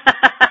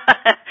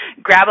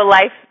 Grab a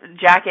life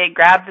jacket,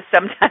 grab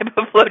some type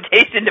of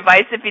flotation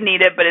device if you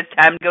need it, but it's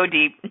time to go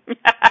deep.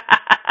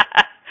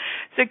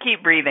 So So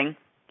keep breathing.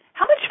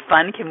 How much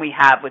fun can we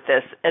have with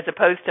this as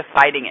opposed to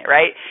fighting it,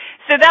 right?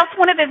 So that's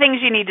one of the things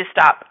you need to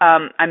stop.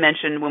 I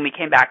mentioned when we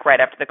came back right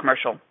after the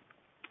commercial.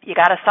 You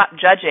got to stop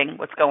judging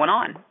what's going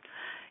on.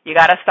 You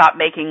got to stop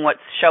making what's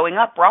showing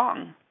up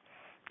wrong.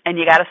 And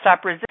you got to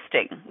stop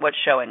resisting what's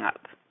showing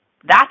up.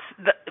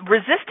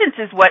 Resistance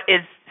is what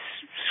is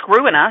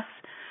screwing us.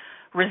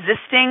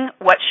 Resisting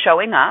what's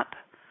showing up.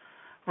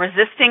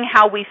 Resisting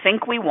how we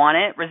think we want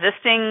it.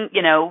 Resisting,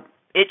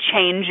 it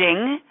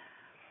changing.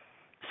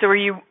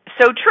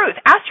 So truth,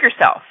 ask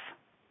yourself,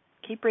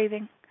 keep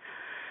breathing,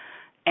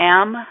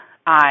 am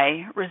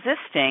I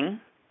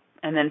resisting?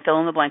 And then fill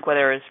in the blank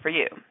whether it is for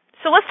you.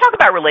 So let's talk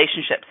about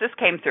relationships. This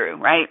came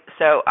through, right?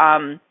 So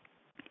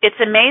it's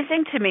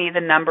amazing to me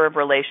the number of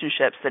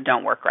relationships that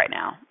don't work right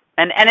now.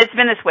 And it's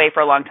been this way for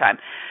a long time.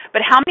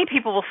 But how many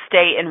people will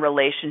stay in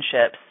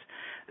relationships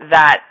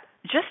that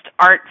just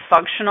aren't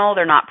functional,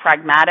 they're not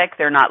pragmatic,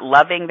 they're not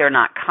loving, they're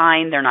not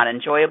kind, they're not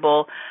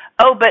enjoyable.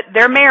 Oh, but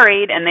they're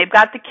married and they've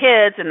got the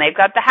kids and they've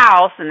got the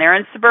house and they're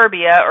in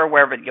suburbia or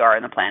wherever you are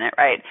on the planet,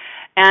 right?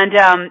 And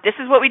this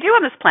is what we do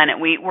on this planet.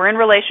 We're in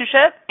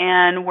relationship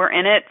and we're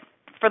in it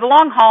for the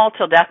long haul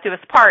till death do us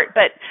part.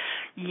 But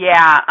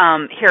yeah,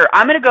 here,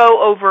 I'm going to go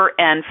over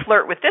and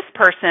flirt with this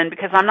person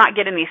because I'm not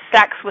getting any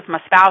sex with my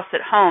spouse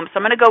at home, so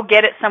I'm going to go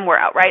get it somewhere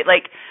out, right?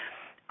 Like,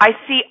 I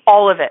see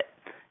all of it.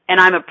 And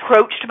I'm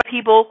approached by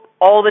people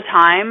all the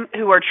time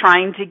who are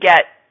trying to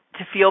get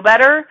to feel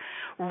better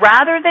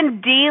rather than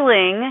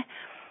dealing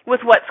with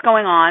what's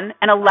going on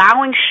and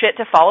allowing shit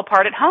to fall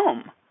apart at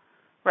home,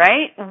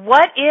 right?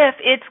 What if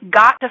it's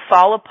got to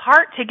fall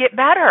apart to get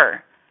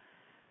better?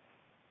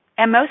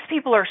 And most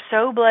people are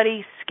so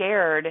bloody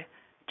scared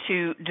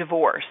to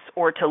divorce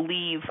or to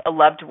leave a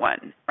loved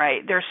one,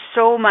 right? There's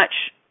so much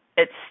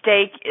at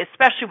stake,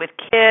 especially with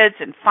kids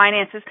and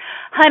finances.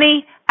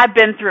 Honey, I've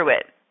been through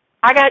it.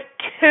 I got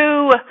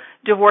 2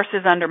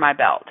 divorces under my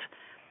belt.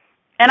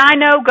 And I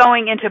know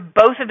going into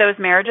both of those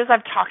marriages,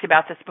 I've talked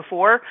about this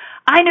before,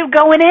 I knew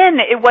going in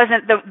it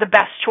wasn't the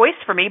best choice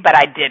for me, but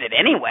I did it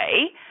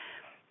anyway.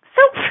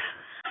 So,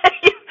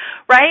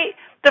 right?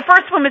 The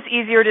first one was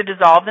easier to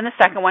dissolve than the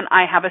second one.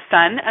 I have a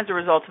son as a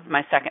result of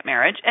my second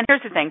marriage. And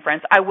here's the thing,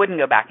 friends, I wouldn't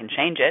go back and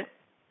change it.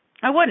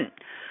 I wouldn't,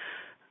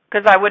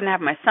 because I wouldn't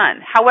have my son.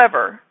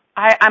 However,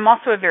 I'm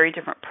also a very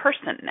different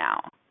person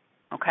now,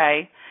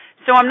 okay?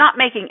 So I'm not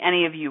making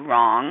any of you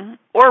wrong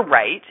or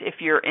right if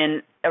you're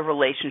in a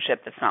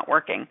relationship that's not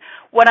working.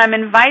 What I'm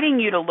inviting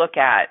you to look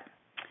at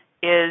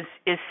is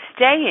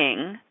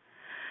staying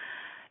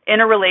in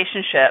a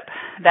relationship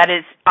that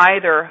is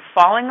either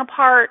falling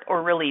apart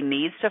or really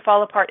needs to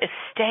fall apart. Is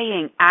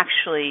staying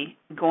actually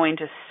going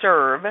to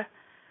serve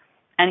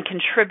and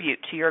contribute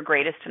to your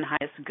greatest and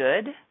highest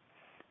good,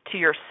 to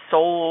your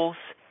soul's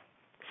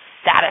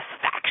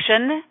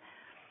satisfaction,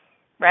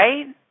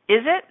 right?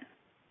 Is it?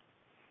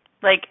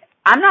 Like,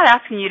 I'm not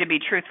asking you to be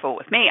truthful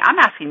with me. I'm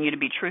asking you to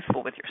be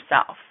truthful with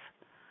yourself.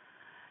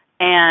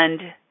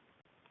 And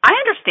I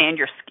understand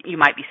you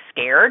might be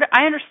scared.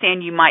 I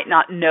understand you might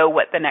not know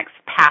what the next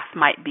path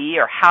might be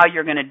or how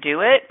you're going to do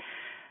it.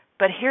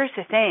 But here's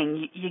the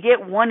thing. You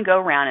get one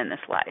go-round in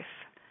this life.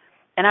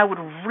 And I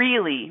would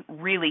really,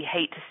 really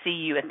hate to see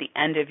you at the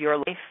end of your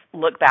life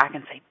look back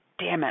and say,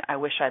 damn it, I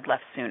wish I'd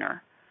left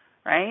sooner,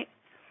 right?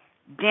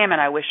 Damn it,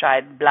 I wish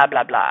I'd blah,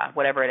 blah, blah,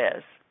 whatever it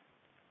is.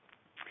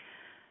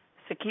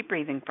 So keep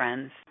breathing,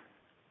 friends.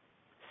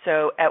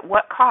 So at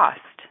what cost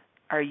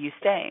are you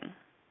staying?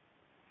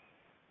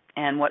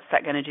 And what's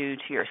that going to do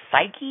to your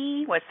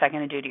psyche? What's that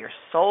going to do to your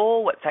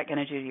soul? What's that going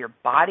to do to your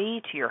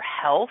body, to your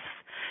health,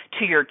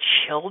 to your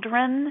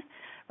children,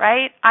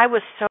 right? I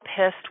was so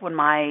pissed when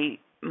my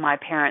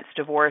parents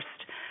divorced.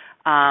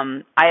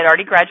 I had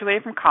already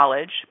graduated from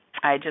college.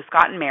 I had just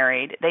gotten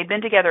married. They'd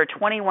been together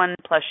 21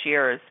 plus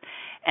years,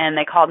 and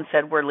they called and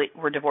said,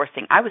 we're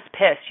divorcing. I was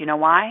pissed. You know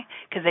why?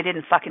 Because they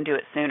didn't fucking do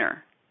it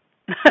sooner.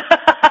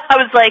 I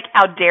was like,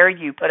 how dare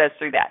you put us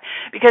through that?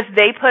 Because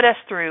they put us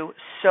through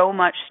so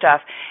much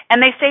stuff.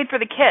 And they stayed for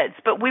the kids,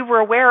 but we were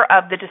aware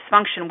of the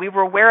dysfunction. We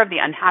were aware of the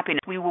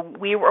unhappiness. We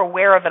were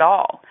aware of it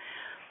all.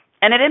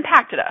 And it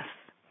impacted us.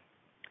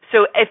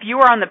 So if you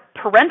are on the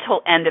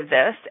parental end of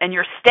this and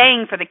you're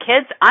staying for the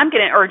kids, I'm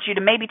going to urge you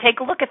to maybe take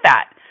a look at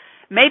that.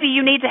 Maybe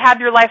you need to have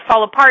your life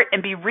fall apart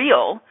and be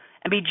real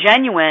and be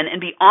genuine and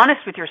be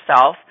honest with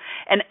yourself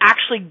and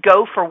actually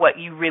go for what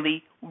you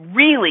really,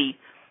 really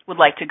would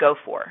like to go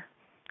for.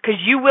 Because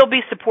you will be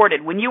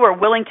supported when you are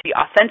willing to be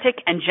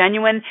authentic and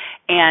genuine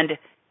and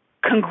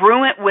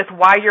congruent with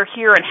why you're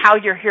here and how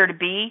you're here to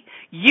be.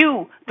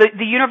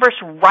 The universe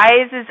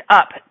rises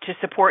up to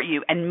support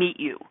you and meet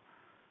you.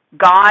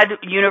 God,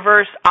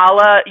 universe,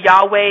 Allah,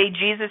 Yahweh,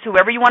 Jesus,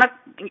 whoever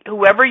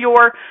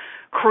your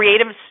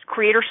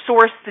creator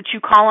source that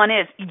you call on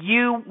is,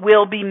 you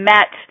will be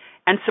met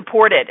and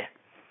supported.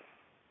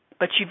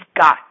 But you've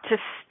got to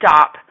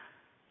stop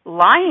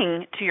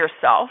lying to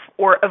yourself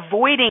or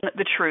avoiding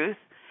the truth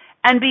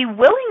and be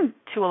willing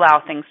to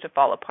allow things to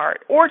fall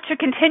apart or to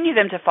continue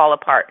them to fall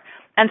apart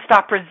and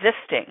stop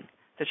resisting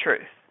the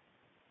truth.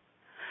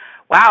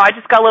 Wow, I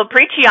just got a little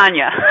preachy on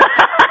you.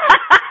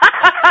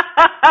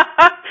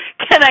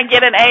 Can I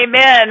get an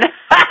amen?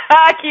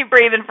 Keep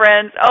breathing,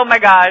 friends. Oh, my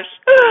gosh.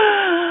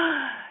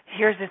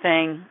 Here's the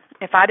thing.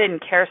 If I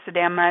didn't care so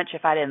damn much,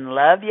 if I didn't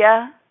love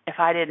you, if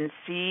I didn't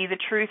see the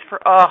truth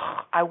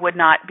I would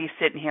not be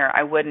sitting here.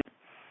 I wouldn't.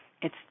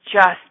 It's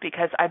just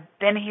because I've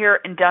been here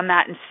and done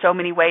that in so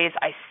many ways.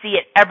 I see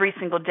it every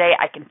single day.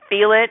 I can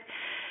feel it.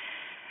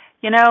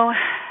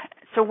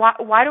 So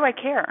why do I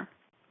care?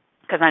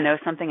 Because I know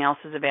something else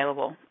is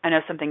available. I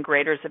know something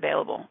greater is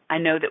available. I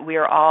know that we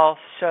are all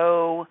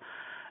so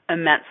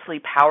immensely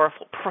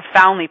powerful,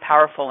 profoundly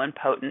powerful and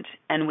potent,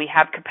 and we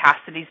have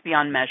capacities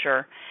beyond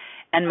measure,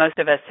 and most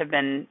of us have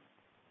been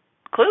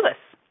clueless.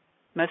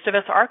 Most of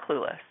us are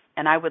clueless,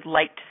 and I would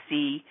like to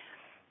see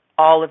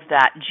all of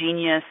that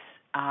genius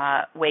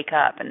wake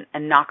up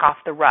and knock off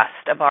the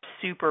rust of our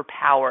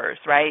superpowers,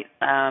 right?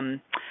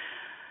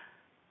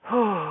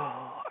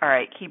 All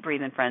right, keep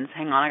breathing, friends.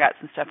 Hang on, I got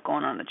some stuff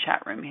going on in the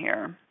chat room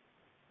here.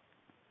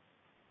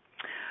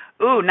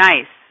 Ooh,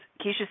 nice.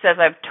 Keisha says,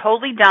 I've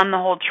totally done the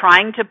whole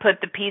trying to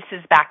put the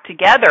pieces back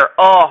together.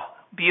 Oh,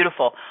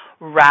 beautiful.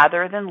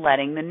 Rather than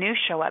letting the new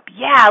show up.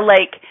 Yeah,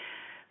 like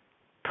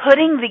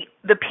putting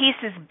the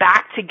pieces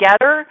back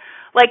together,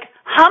 like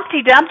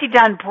Humpty Dumpty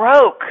done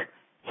broke.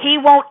 He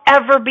won't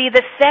ever be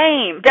the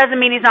same. Doesn't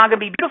mean he's not going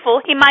to be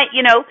beautiful. He might,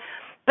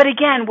 But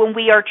again, when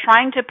we are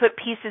trying to put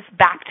pieces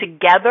back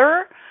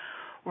together,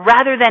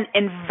 rather than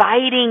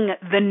inviting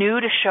the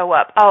new to show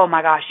up, oh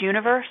my gosh,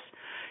 universe,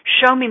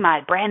 show me my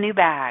brand new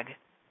bag.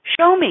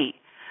 Show me.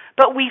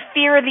 But we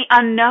fear the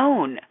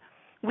unknown.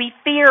 We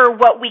fear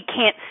what we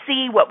can't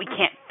see, what we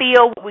can't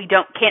feel, what we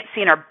can't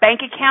see in our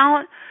bank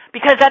account,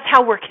 because that's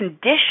how we're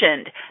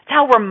conditioned. That's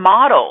how we're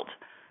modeled,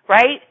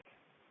 right?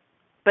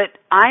 But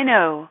I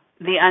know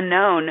the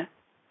unknown.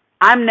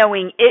 I'm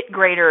knowing it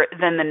greater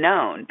than the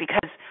known,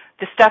 because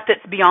the stuff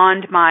that's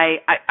beyond I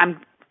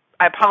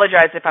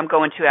apologize if I'm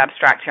going too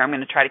abstract here. I'm going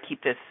to try to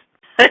keep this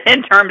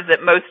in terms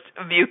that most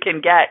of you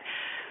can get.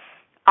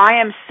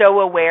 I am so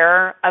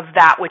aware of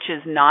that which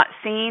is not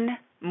seen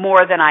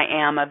more than I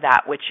am of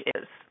that which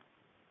is.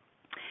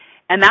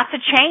 And that's a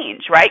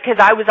change, right? Because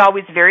I was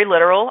always very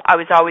literal.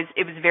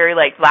 It was very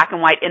like black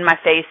and white, in my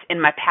face, in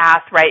my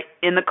path, right,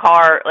 in the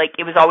car. Like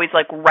it was always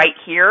like right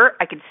here.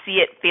 I could see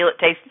it, feel it,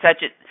 taste it,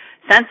 touch it,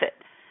 sense it.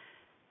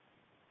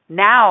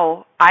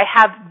 Now I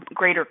have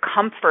greater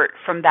comfort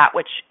from that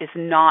which is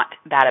not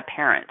that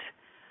apparent.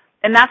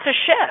 And that's a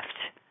shift,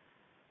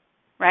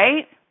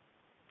 right?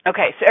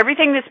 Okay, so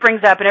everything this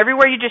brings up and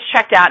everywhere you just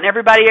checked out and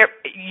everybody,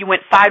 you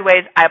went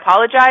sideways, I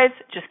apologize.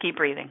 Just keep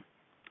breathing.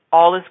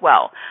 All is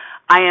well.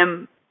 I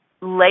am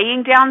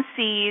laying down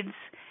seeds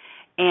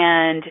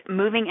and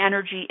moving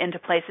energy into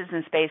places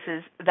and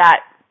spaces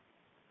that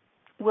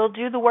will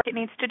do the work it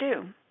needs to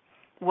do.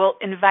 Will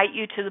invite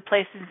you to the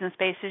places and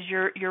spaces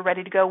you're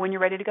ready to go when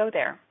you're ready to go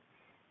there.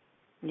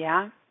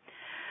 Yeah?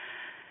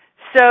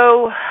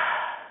 So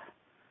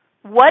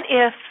what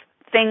if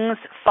things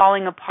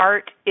falling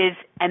apart is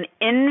an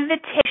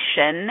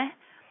invitation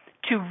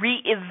to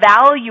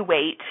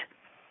reevaluate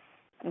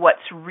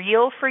what's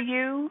real for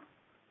you,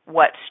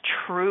 what's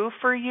true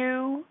for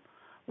you,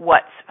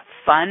 what's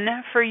fun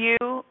for you,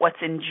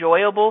 what's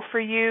enjoyable for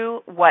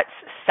you, what's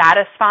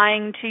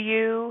satisfying to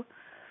you?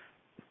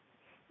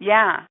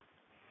 Yeah.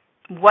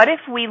 What if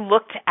we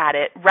looked at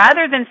it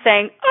rather than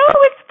saying,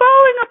 oh, it's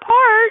falling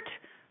apart?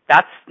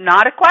 That's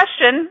not a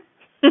question.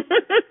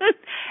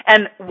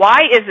 And why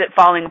is it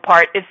falling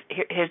apart?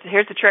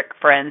 Here's the trick,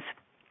 friends.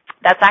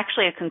 That's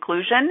actually a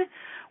conclusion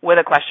with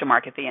a question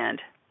mark at the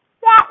end.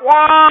 Wah,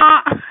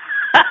 wah.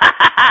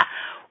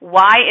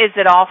 Why is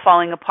it all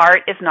falling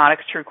apart is not a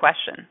true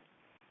question.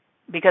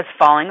 Because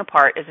falling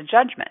apart is a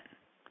judgment.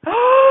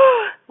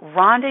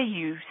 Rhonda,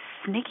 you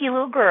sneaky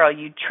little girl,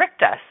 you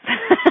tricked us.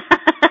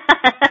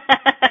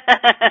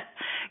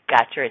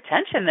 Got your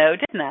attention, though,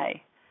 didn't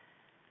I?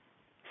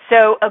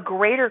 So a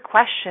greater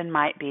question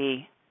might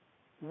be,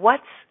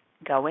 what's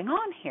going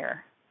on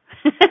here?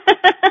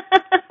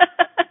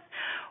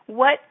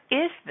 What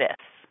is this?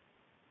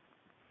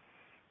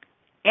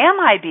 Am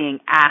I being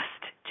asked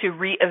to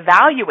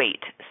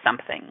reevaluate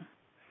something?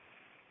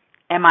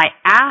 Am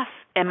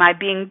I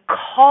being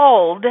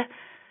called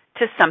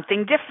to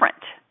something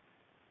different?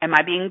 Am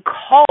I being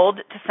called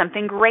to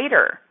something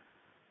greater?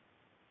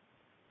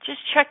 Just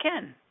check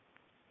in.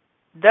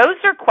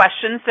 Those are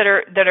questions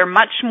that are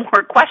much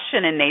more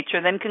question in nature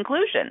than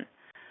conclusion.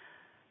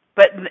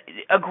 But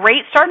a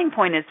great starting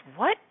point is,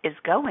 what is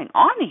going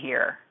on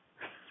here?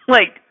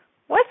 Like,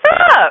 what's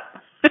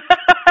up?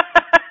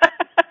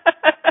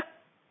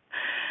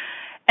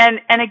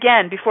 And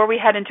again, before we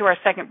head into our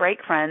second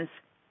break, friends,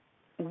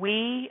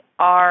 we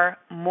are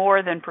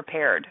more than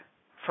prepared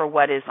for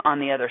what is on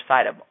the other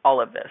side of all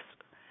of this.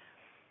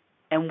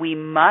 And we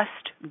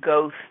must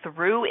go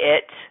through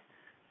it,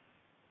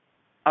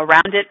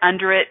 around it,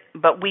 under it,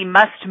 but we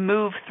must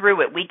move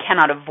through it. We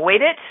cannot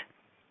avoid it.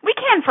 We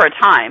can for a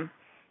time,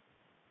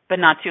 but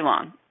not too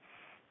long.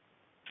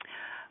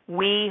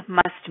 We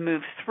must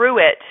move through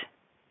it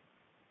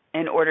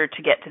in order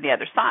to get to the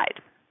other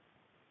side.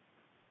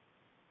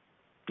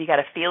 You got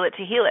to feel it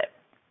to heal it.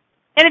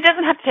 And it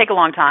doesn't have to take a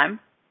long time.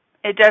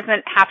 It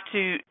doesn't have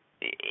to,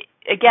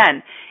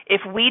 again,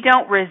 if we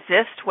don't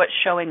resist what's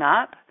showing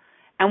up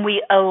and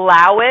we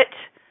allow it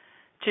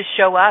to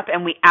show up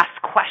and we ask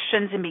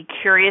questions and be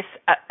curious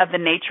of the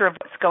nature of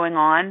what's going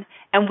on,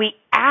 and we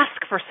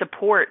ask for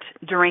support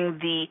during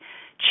the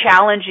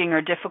challenging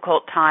or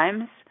difficult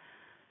times,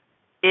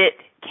 it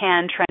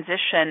can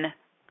transition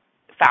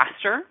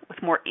faster,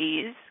 with more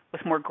ease,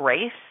 with more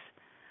grace,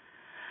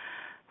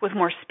 with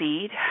more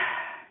speed.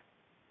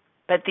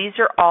 But these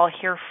are all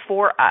here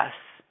for us,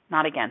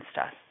 not against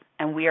us,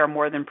 and we are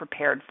more than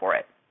prepared for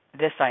it.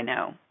 This I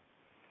know.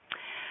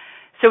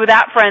 So with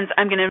that, friends,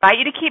 I'm going to invite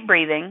you to keep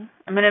breathing.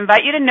 I'm going to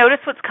invite you to notice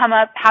what's come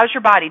up. How's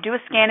your body? Do a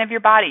scan of your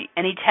body.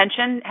 Any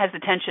tension? Has the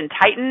tension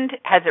tightened?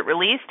 Has it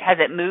released? Has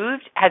it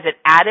moved? Has it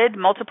added,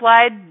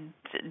 multiplied?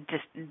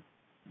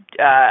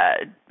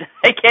 I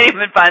can't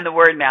even find the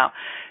word now.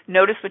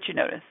 Notice what you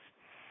notice.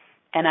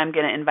 And I'm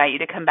going to invite you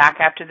to come back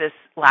after this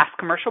last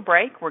commercial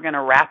break. We're going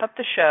to wrap up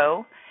the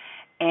show.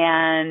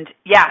 And,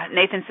 yeah,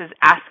 Nathan says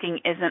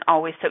asking isn't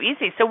always so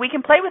easy. So we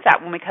can play with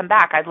that when we come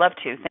back. I'd love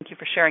to. Thank you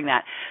for sharing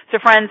that. So,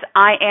 friends,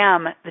 I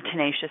am the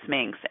Tenacious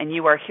Minx, and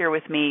you are here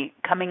with me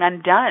coming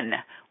undone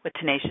with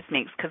Tenacious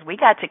Minx, because we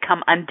got to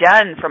come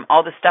undone from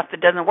all the stuff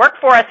that doesn't work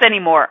for us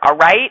anymore, all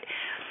right?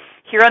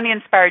 Here on the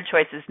Inspired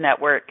Choices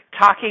Network,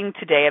 talking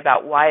today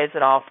about why is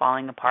it all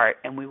falling apart,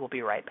 and we will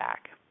be right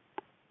back.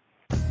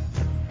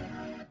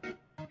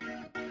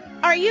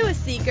 Are you a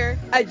seeker,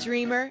 a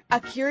dreamer, a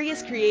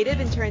curious creative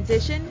in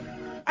transition?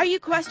 Are you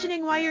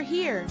questioning why you're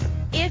here,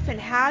 if and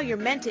how you're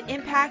meant to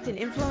impact and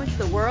influence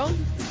the world?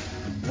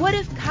 What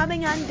if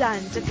coming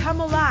undone to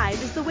come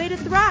alive is the way to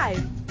thrive,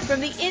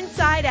 from the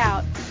inside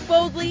out,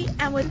 boldly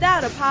and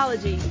without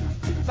apology?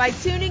 By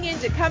tuning in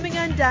to Coming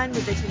Undone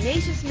with the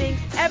Tenacious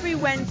Minx every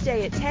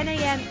Wednesday at 10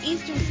 a.m.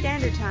 Eastern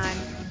Standard Time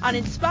on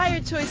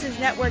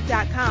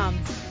InspiredChoicesNetwork.com,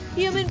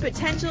 human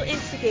potential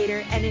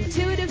instigator and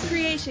intuitive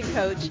creation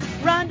coach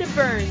Rhonda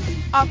Burns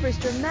offers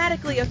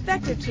dramatically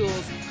effective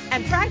tools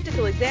and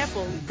practical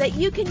examples that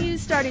you can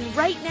use starting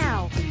right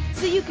now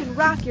so you can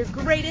rock your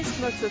greatest,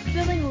 most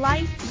fulfilling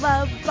life,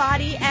 love,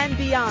 body, and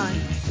beyond.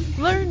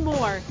 Learn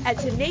more at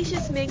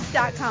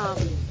TenaciousMinx.com.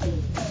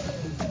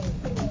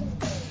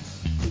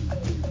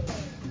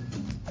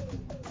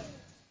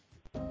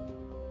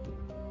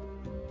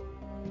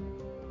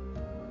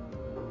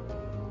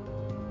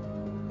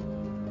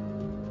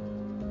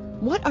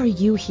 What are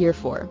you here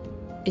for?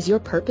 Is your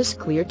purpose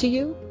clear to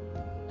you?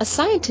 A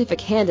scientific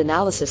hand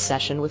analysis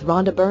session with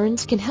Rhonda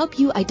Burns can help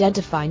you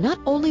identify not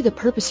only the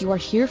purpose you are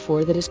here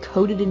for that is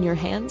coded in your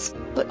hands,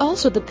 but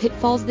also the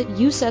pitfalls that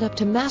you set up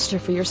to master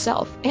for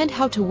yourself and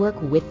how to work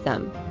with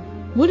them.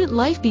 Wouldn't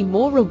life be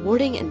more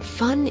rewarding and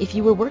fun if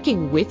you were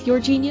working with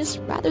your genius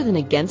rather than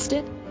against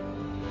it?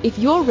 If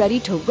you're ready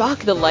to rock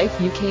the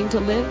life you came to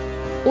live,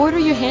 order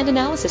your hand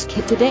analysis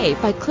kit today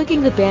by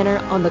clicking the banner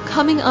on the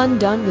Coming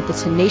Undone with the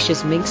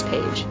Tenacious Minx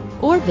page,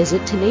 or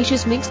visit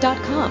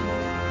TenaciousMinx.com.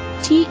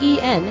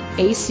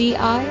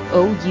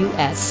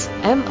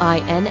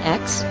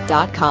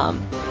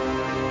 TenaciousMinx.com.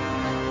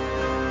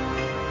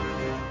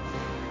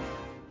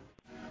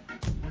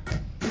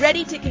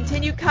 Ready to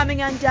continue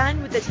coming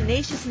undone with the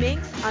Tenacious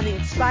Minx on the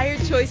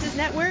Inspired Choices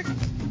Network?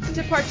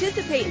 To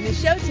participate in the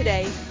show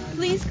today,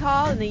 please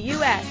call in the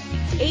U.S.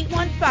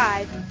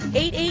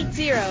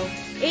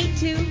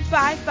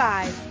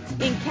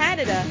 815-880-8255. In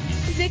Canada,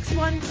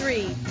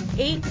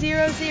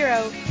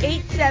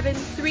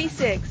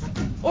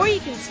 613-800-8736. Or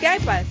you can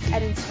Skype us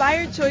at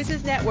Inspired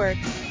Choices Network.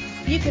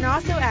 You can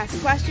also ask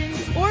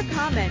questions or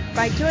comment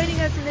by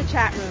joining us in the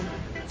chat room.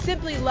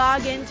 Simply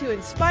log in to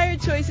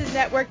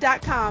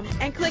InspiredChoicesNetwork.com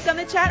and click on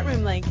the chat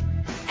room link.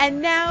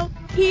 And now,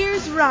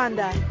 here's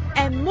Rhonda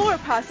and more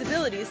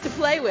possibilities to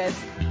play with.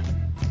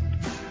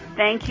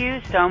 Thank you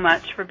so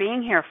much for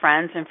being here,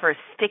 friends, and for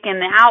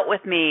sticking out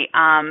with me.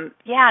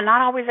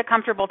 Not always a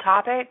comfortable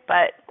topic,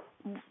 but,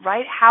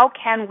 right, how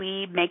can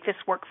we make this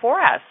work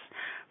for us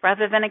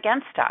rather than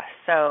against us?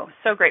 So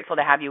grateful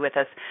to have you with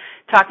us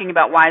talking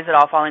about why is it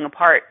all falling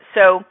apart.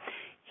 So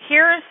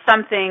here's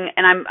something,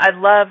 and I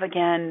love,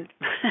 again,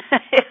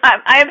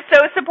 I am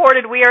so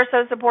supported. We are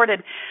so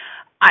supported.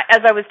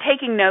 As I was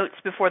taking notes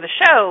before the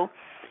show,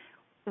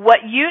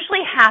 what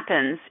usually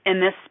happens in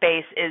this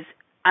space is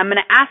I'm going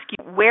to ask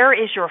you, where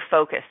is your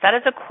focus? That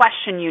is a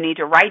question you need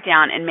to write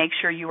down and make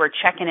sure you are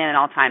checking in at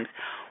all times.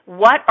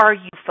 What are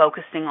you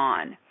focusing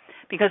on?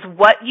 Because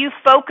what you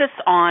focus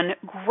on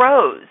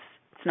grows.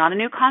 It's not a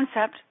new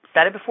concept.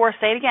 Said it before,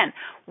 say it again.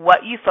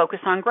 What you focus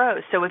on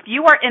grows. So if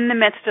you are in the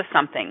midst of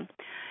something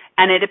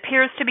and it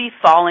appears to be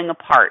falling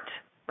apart,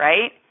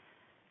 right?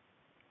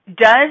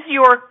 Does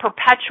your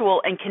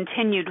perpetual and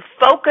continued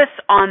focus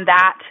on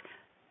that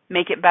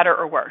make it better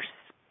or worse?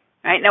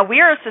 Right? Now,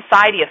 we are a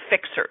society of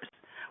fixers.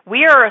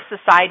 We are a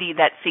society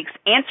that seeks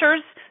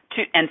answers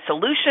to and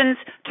solutions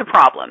to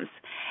problems.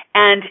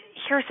 And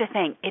here's the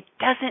thing, it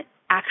doesn't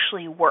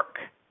actually work.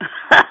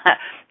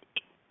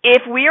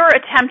 If we are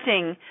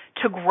attempting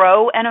to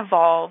grow and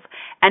evolve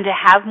and to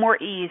have more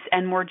ease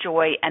and more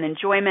joy and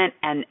enjoyment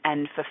and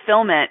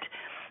fulfillment,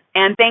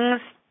 and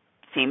things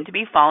seem to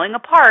be falling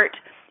apart,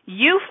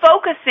 you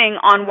focusing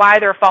on why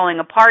they're falling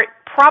apart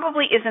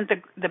probably isn't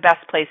the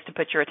best place to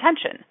put your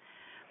attention,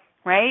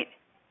 right?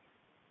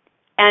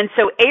 And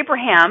so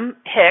Abraham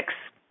Hicks,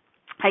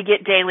 I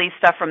get daily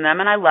stuff from them,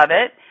 and I love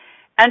it.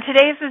 And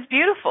today's is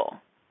beautiful.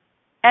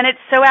 And it's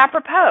so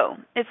apropos.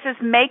 It says,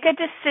 make a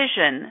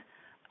decision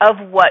of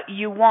what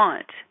you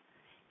want.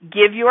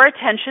 Give your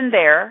attention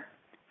there.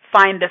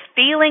 Find the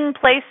feeling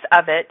place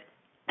of it,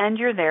 and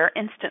you're there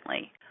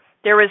instantly.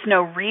 There is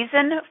no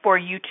reason for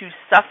you to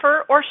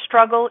suffer or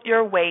struggle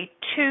your way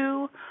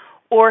to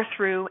or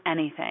through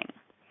anything.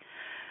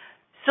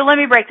 So let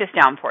me break this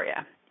down for you.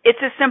 It's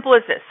as simple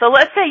as this. So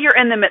let's say you're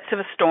in the midst of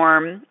a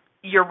storm.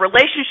 Your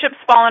relationship's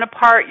falling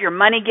apart. Your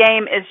money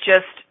game is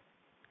just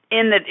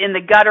in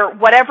the gutter,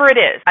 whatever it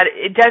is.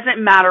 It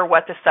doesn't matter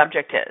what the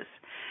subject is.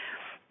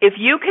 If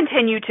you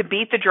continue to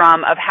beat the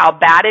drum of how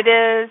bad it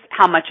is,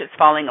 how much it's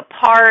falling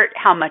apart,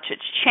 how much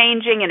it's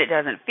changing and it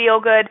doesn't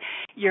feel good,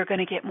 you're going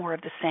to get more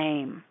of the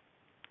same,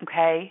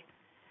 okay?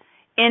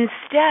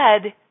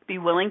 Instead, be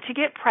willing to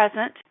get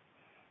present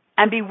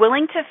and be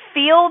willing to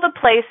feel the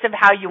place of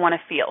how you want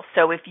to feel.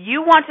 So if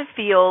you want to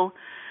feel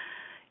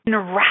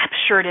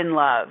enraptured in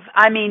love,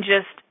 I mean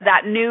just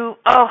that new,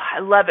 I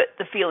love it,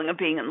 the feeling of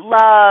being in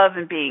love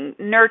and being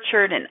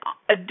nurtured and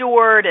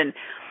adored and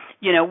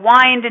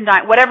wined and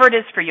dined, whatever it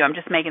is for you. I'm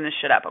just making this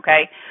shit up,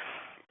 okay?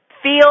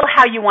 Feel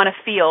how you want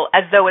to feel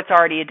as though it's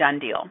already a done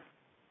deal,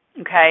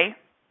 okay?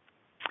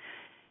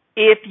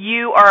 If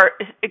you are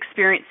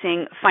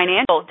experiencing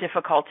financial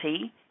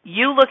difficulty,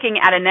 you looking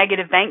at a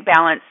negative bank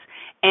balance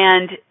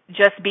and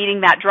just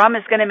beating that drum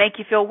is going to make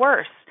you feel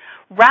worse.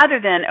 Rather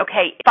than,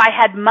 okay, if I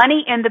had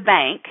money in the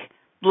bank,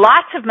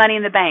 lots of money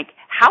in the bank,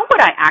 how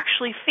would I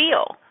actually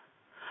feel?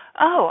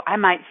 Oh, I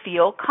might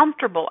feel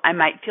comfortable. I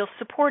might feel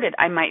supported.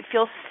 I might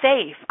feel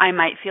safe. I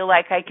might feel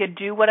like I could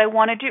do what I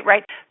want to do,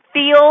 right?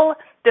 Feel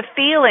the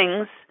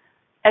feelings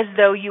as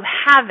though you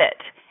have it.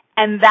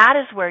 And that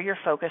is where your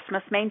focus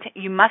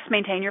you must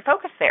maintain your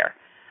focus there.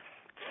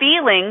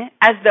 Feeling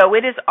as though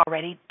it is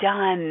already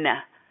done,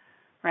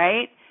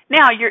 right?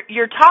 Now,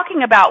 you're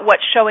talking about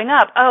what's showing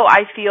up. Oh,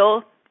 I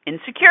feel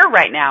insecure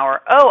right now,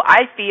 or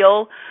I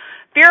feel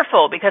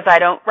fearful because I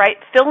don't, right?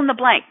 Fill in the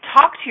blank.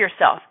 Talk to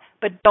yourself.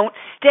 But don't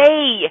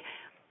stay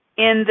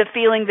in the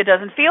feeling that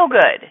doesn't feel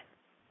good.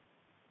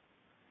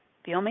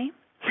 Feel me?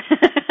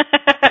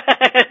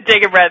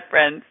 Take a breath,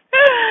 friends.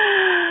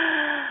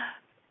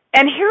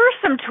 And here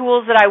are some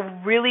tools that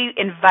I really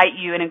invite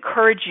you and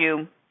encourage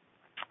you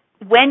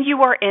when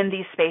you are in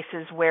these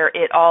spaces where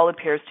it all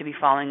appears to be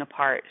falling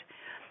apart.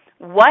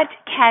 What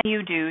can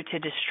you do to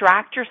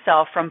distract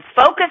yourself from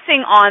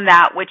focusing on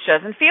that which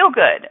doesn't feel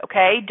good,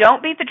 okay?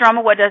 Don't beat the drum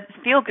of what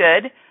doesn't feel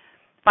good.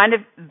 Find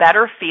a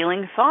better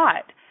feeling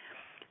thought.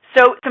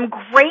 So some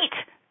great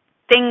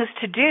things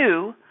to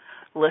do,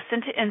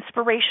 listen to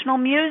inspirational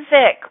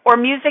music or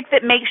music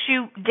that makes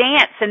you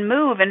dance and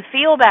move and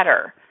feel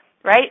better,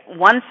 right?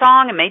 One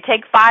song, it may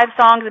take 5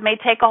 songs, it may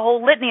take a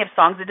whole litany of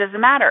songs, it doesn't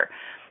matter.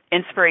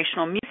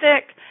 Inspirational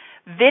music,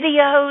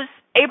 videos.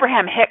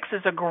 Abraham Hicks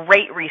is a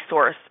great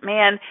resource.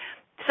 Man,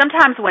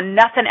 sometimes when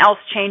nothing else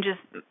changes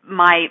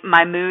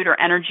my mood or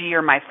energy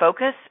or my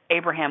focus,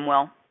 Abraham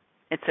will.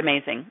 It's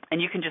amazing.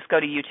 And you can just go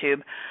to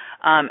YouTube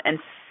and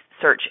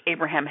search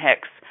Abraham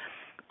Hicks.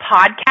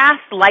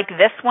 Podcasts like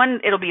this one,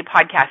 it'll be a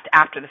podcast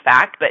after the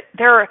fact, but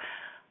there are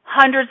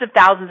hundreds of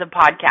thousands of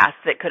podcasts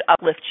that could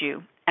uplift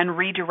you and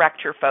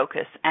redirect your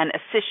focus and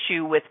assist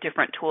you with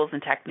different tools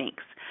and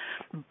techniques.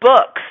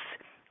 Books,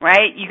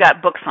 right? You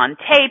got books on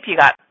tape, you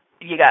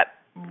got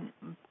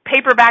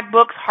paperback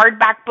books,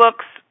 hardback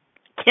books,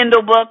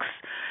 Kindle books.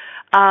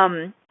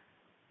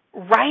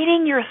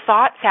 Writing your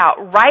thoughts out,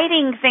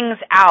 writing things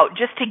out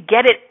just to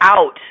get it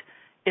out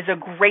is a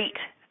great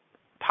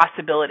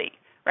possibility,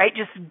 right?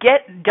 Just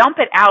dump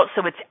it out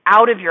so it's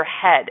out of your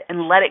head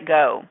and let it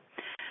go.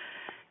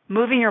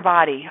 Moving your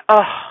body.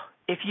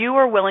 If you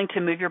are willing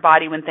to move your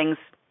body when things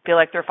feel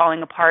like they're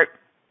falling apart,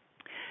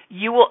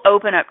 you will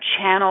open up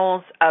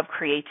channels of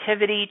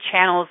creativity,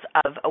 channels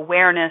of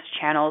awareness,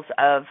 channels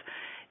of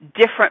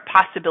different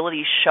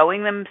possibilities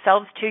showing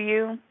themselves to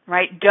you,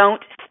 right?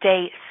 Don't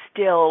stay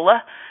still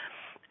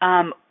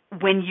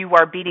when you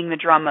are beating the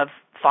drum of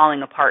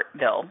falling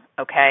apartville,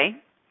 okay?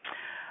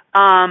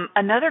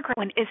 Another great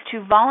one is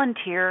to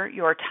volunteer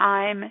your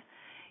time,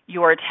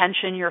 your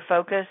attention, your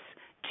focus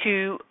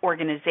to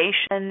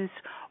organizations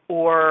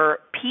or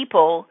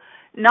people,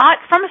 not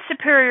from a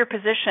superior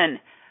position,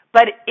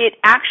 but it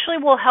actually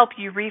will help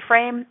you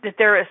reframe that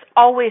there is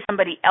always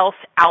somebody else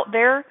out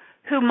there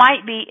who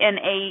might be in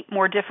a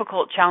more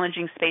difficult,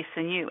 challenging space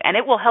than you. And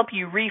it will help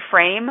you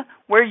reframe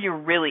where you're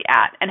really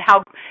at and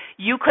how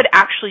you could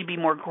actually be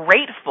more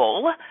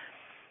grateful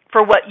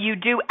for what you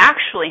do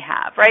actually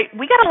have, right?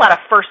 We got a lot of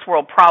first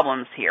world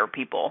problems here,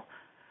 people.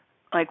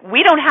 Like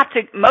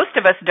most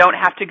of us don't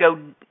have to go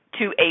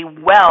to a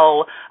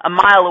well a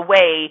mile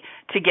away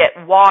to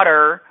get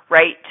water,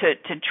 right,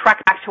 to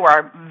trek back to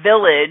our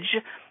village,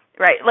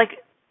 right?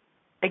 Like,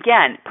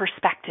 again,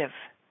 perspective,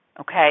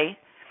 okay?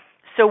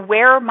 So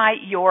where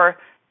might your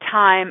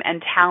time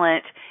and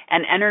talent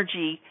and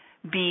energy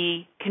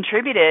be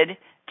contributed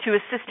to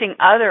assisting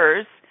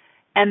others,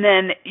 and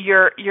then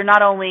you're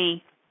not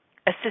only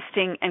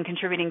assisting and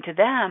contributing to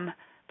them,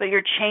 but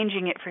you're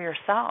changing it for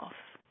yourself.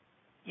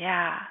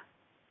 Yeah.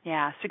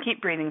 So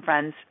keep breathing,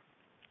 friends.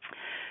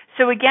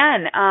 So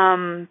again,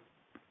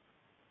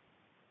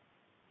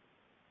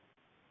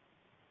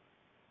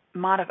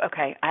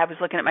 okay, I was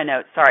looking at my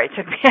notes. Sorry, it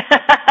took me.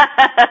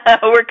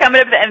 We're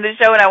coming up to the end of the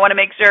show, and I want to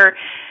make sure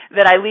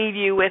that I leave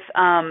you with,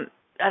 I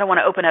don't want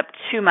to open up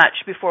too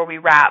much before we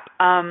wrap.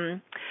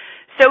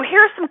 So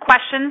here are some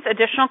questions,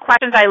 additional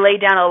questions I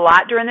laid down a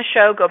lot during the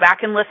show. Go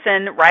back and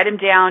listen, write them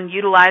down,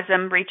 utilize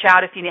them, reach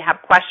out if you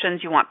have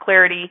questions, you want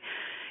clarity,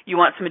 you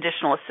want some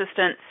additional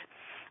assistance.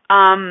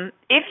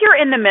 If you're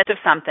in the midst of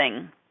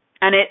something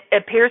and it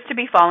appears to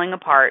be falling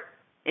apart,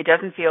 it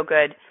doesn't feel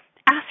good,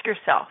 ask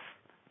yourself,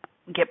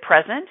 get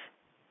present,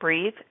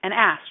 breathe, and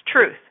ask,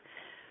 truth,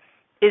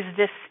 is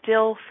this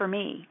still for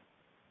me?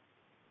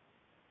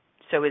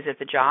 So is it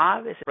the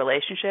job? Is it the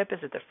relationship?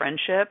 Is it the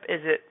friendship?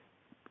 Is it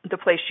the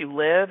place you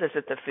live? Is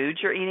it the food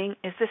you're eating?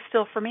 Is this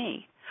still for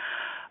me?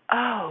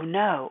 Oh,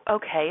 no.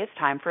 Okay, it's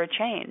time for a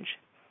change.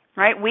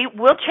 Right?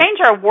 We'll change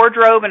our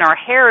wardrobe and our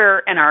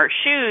hair and our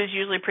shoes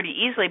usually pretty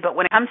easily, but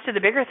when it comes to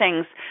the bigger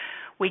things,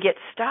 we get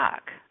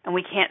stuck and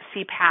we can't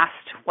see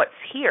past what's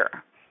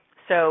here.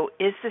 So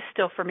is this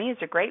still for me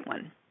is a great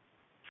one.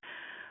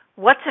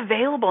 What's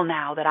available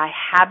now that I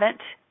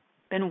haven't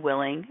been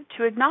willing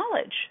to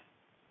acknowledge?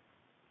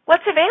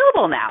 What's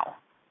available now?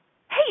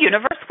 Hey,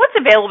 universe, what's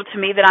available to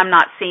me that I'm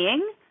not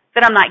seeing,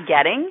 that I'm not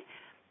getting?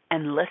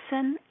 And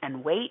listen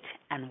and wait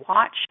and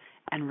watch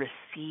and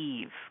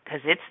receive,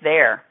 because it's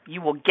there.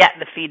 You will get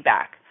the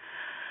feedback.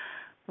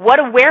 What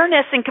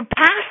awareness and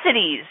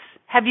capacities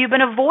have you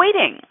been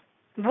avoiding?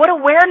 What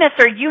awareness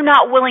are you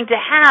not willing to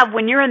have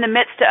when you're in the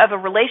midst of a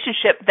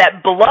relationship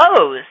that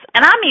blows?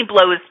 And I mean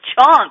blows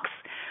chunks.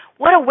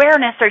 What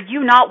awareness are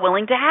you not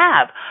willing to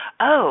have?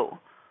 Oh,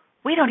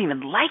 we don't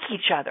even like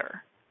each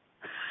other.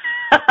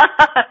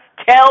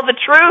 Tell the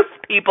truth,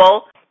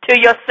 people, to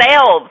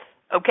yourselves,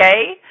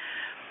 okay?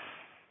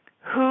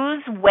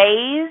 Whose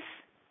ways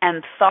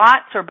and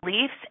thoughts or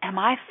beliefs am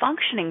I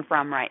functioning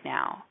from right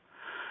now?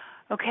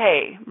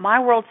 Okay, my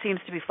world seems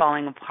to be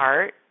falling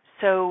apart,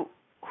 so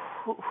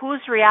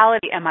whose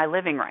reality am I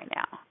living right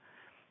now?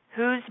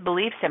 Whose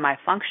beliefs am I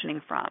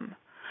functioning from?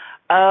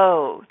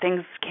 Oh,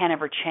 things can't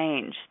ever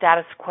change.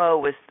 Status quo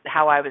was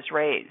how I was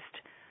raised.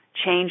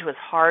 Change was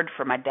hard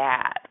for my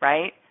dad,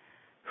 right?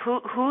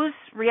 Whose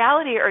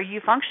reality are you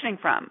functioning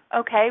from?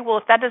 Okay, well,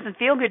 if that doesn't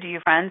feel good to you,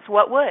 friends,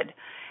 what would?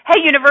 Hey,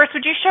 universe,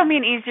 would you show me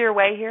an easier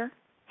way here?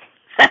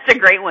 That's a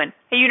great one.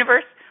 Hey,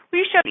 universe, will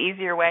you show me an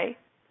easier way?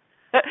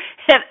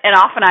 And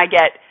often I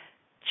get,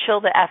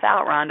 chill the F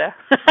out, Rhonda.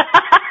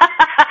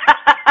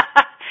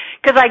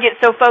 Because I get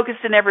so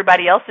focused in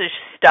everybody else's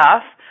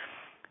stuff.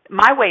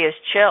 My way is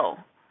chill.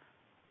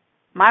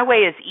 My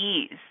way is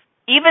ease.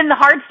 Even the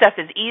hard stuff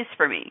is ease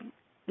for me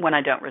when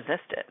I don't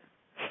resist it.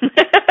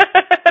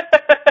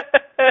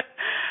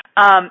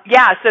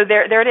 So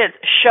there it is.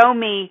 Show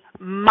me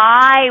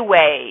my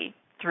way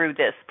through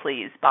this,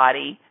 please,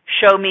 body.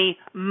 Show me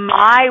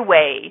my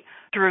way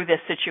through this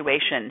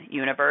situation,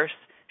 universe.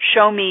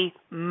 Show me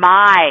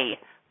my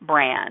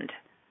brand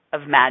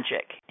of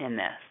magic in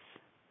this.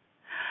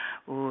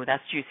 Ooh,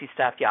 that's juicy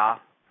stuff, y'all.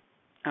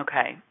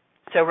 Okay.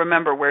 So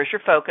remember, where's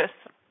your focus?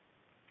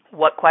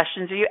 What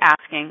questions are you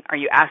asking? Are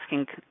you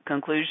asking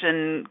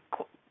conclusion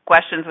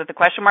questions with a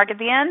question mark at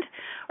the end?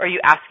 Or are you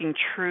asking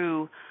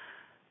true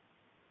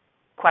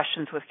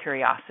questions with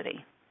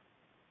curiosity?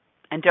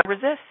 And don't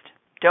resist.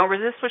 Don't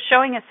resist what's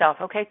showing itself.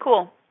 Okay,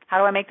 cool. How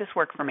do I make this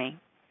work for me?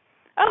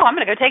 Oh, I'm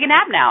going to go take a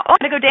nap now. Oh, I'm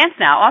going to go dance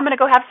now. Oh, I'm going to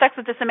go have sex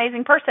with this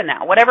amazing person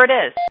now. Whatever it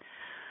is.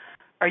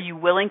 Are you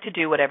willing to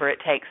do whatever it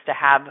takes to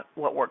have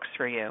what works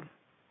for you?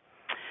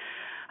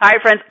 All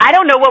right, friends, I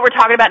don't know what we're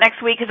talking about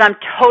next week because I'm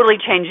totally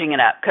changing it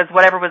up because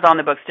whatever was on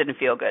the books didn't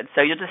feel good.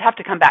 So you'll just have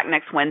to come back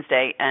next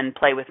Wednesday and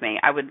play with me.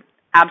 I would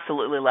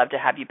absolutely love to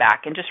have you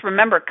back. And just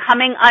remember,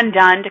 coming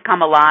undone to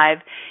come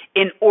alive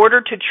in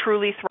order to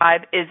truly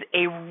thrive is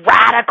a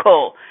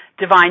radical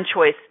divine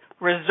choice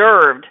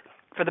reserved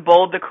for the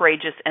bold, the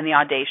courageous, and the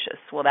audacious.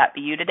 Will that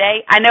be you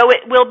today? I know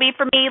it will be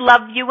for me.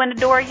 Love you and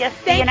adore you.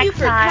 See you next time. Thank you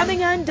for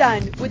coming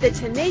undone with the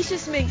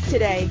Tenacious Minx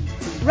today.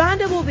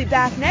 Rhonda will be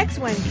back next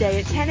Wednesday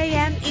at 10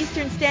 a.m.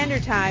 Eastern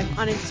Standard Time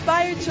on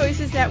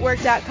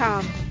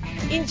InspiredChoicesNetwork.com.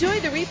 Enjoy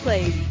the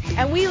replays,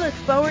 and we look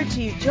forward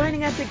to you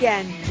joining us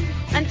again.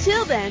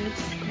 Until then,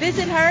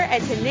 visit her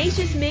at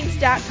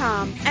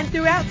TenaciousMinx.com and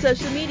throughout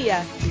social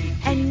media.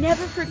 And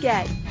never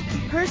forget,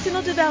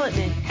 personal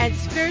development and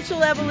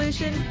spiritual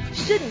evolution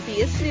shouldn't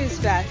be a snooze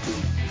fest.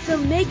 So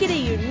make it a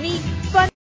unique, fun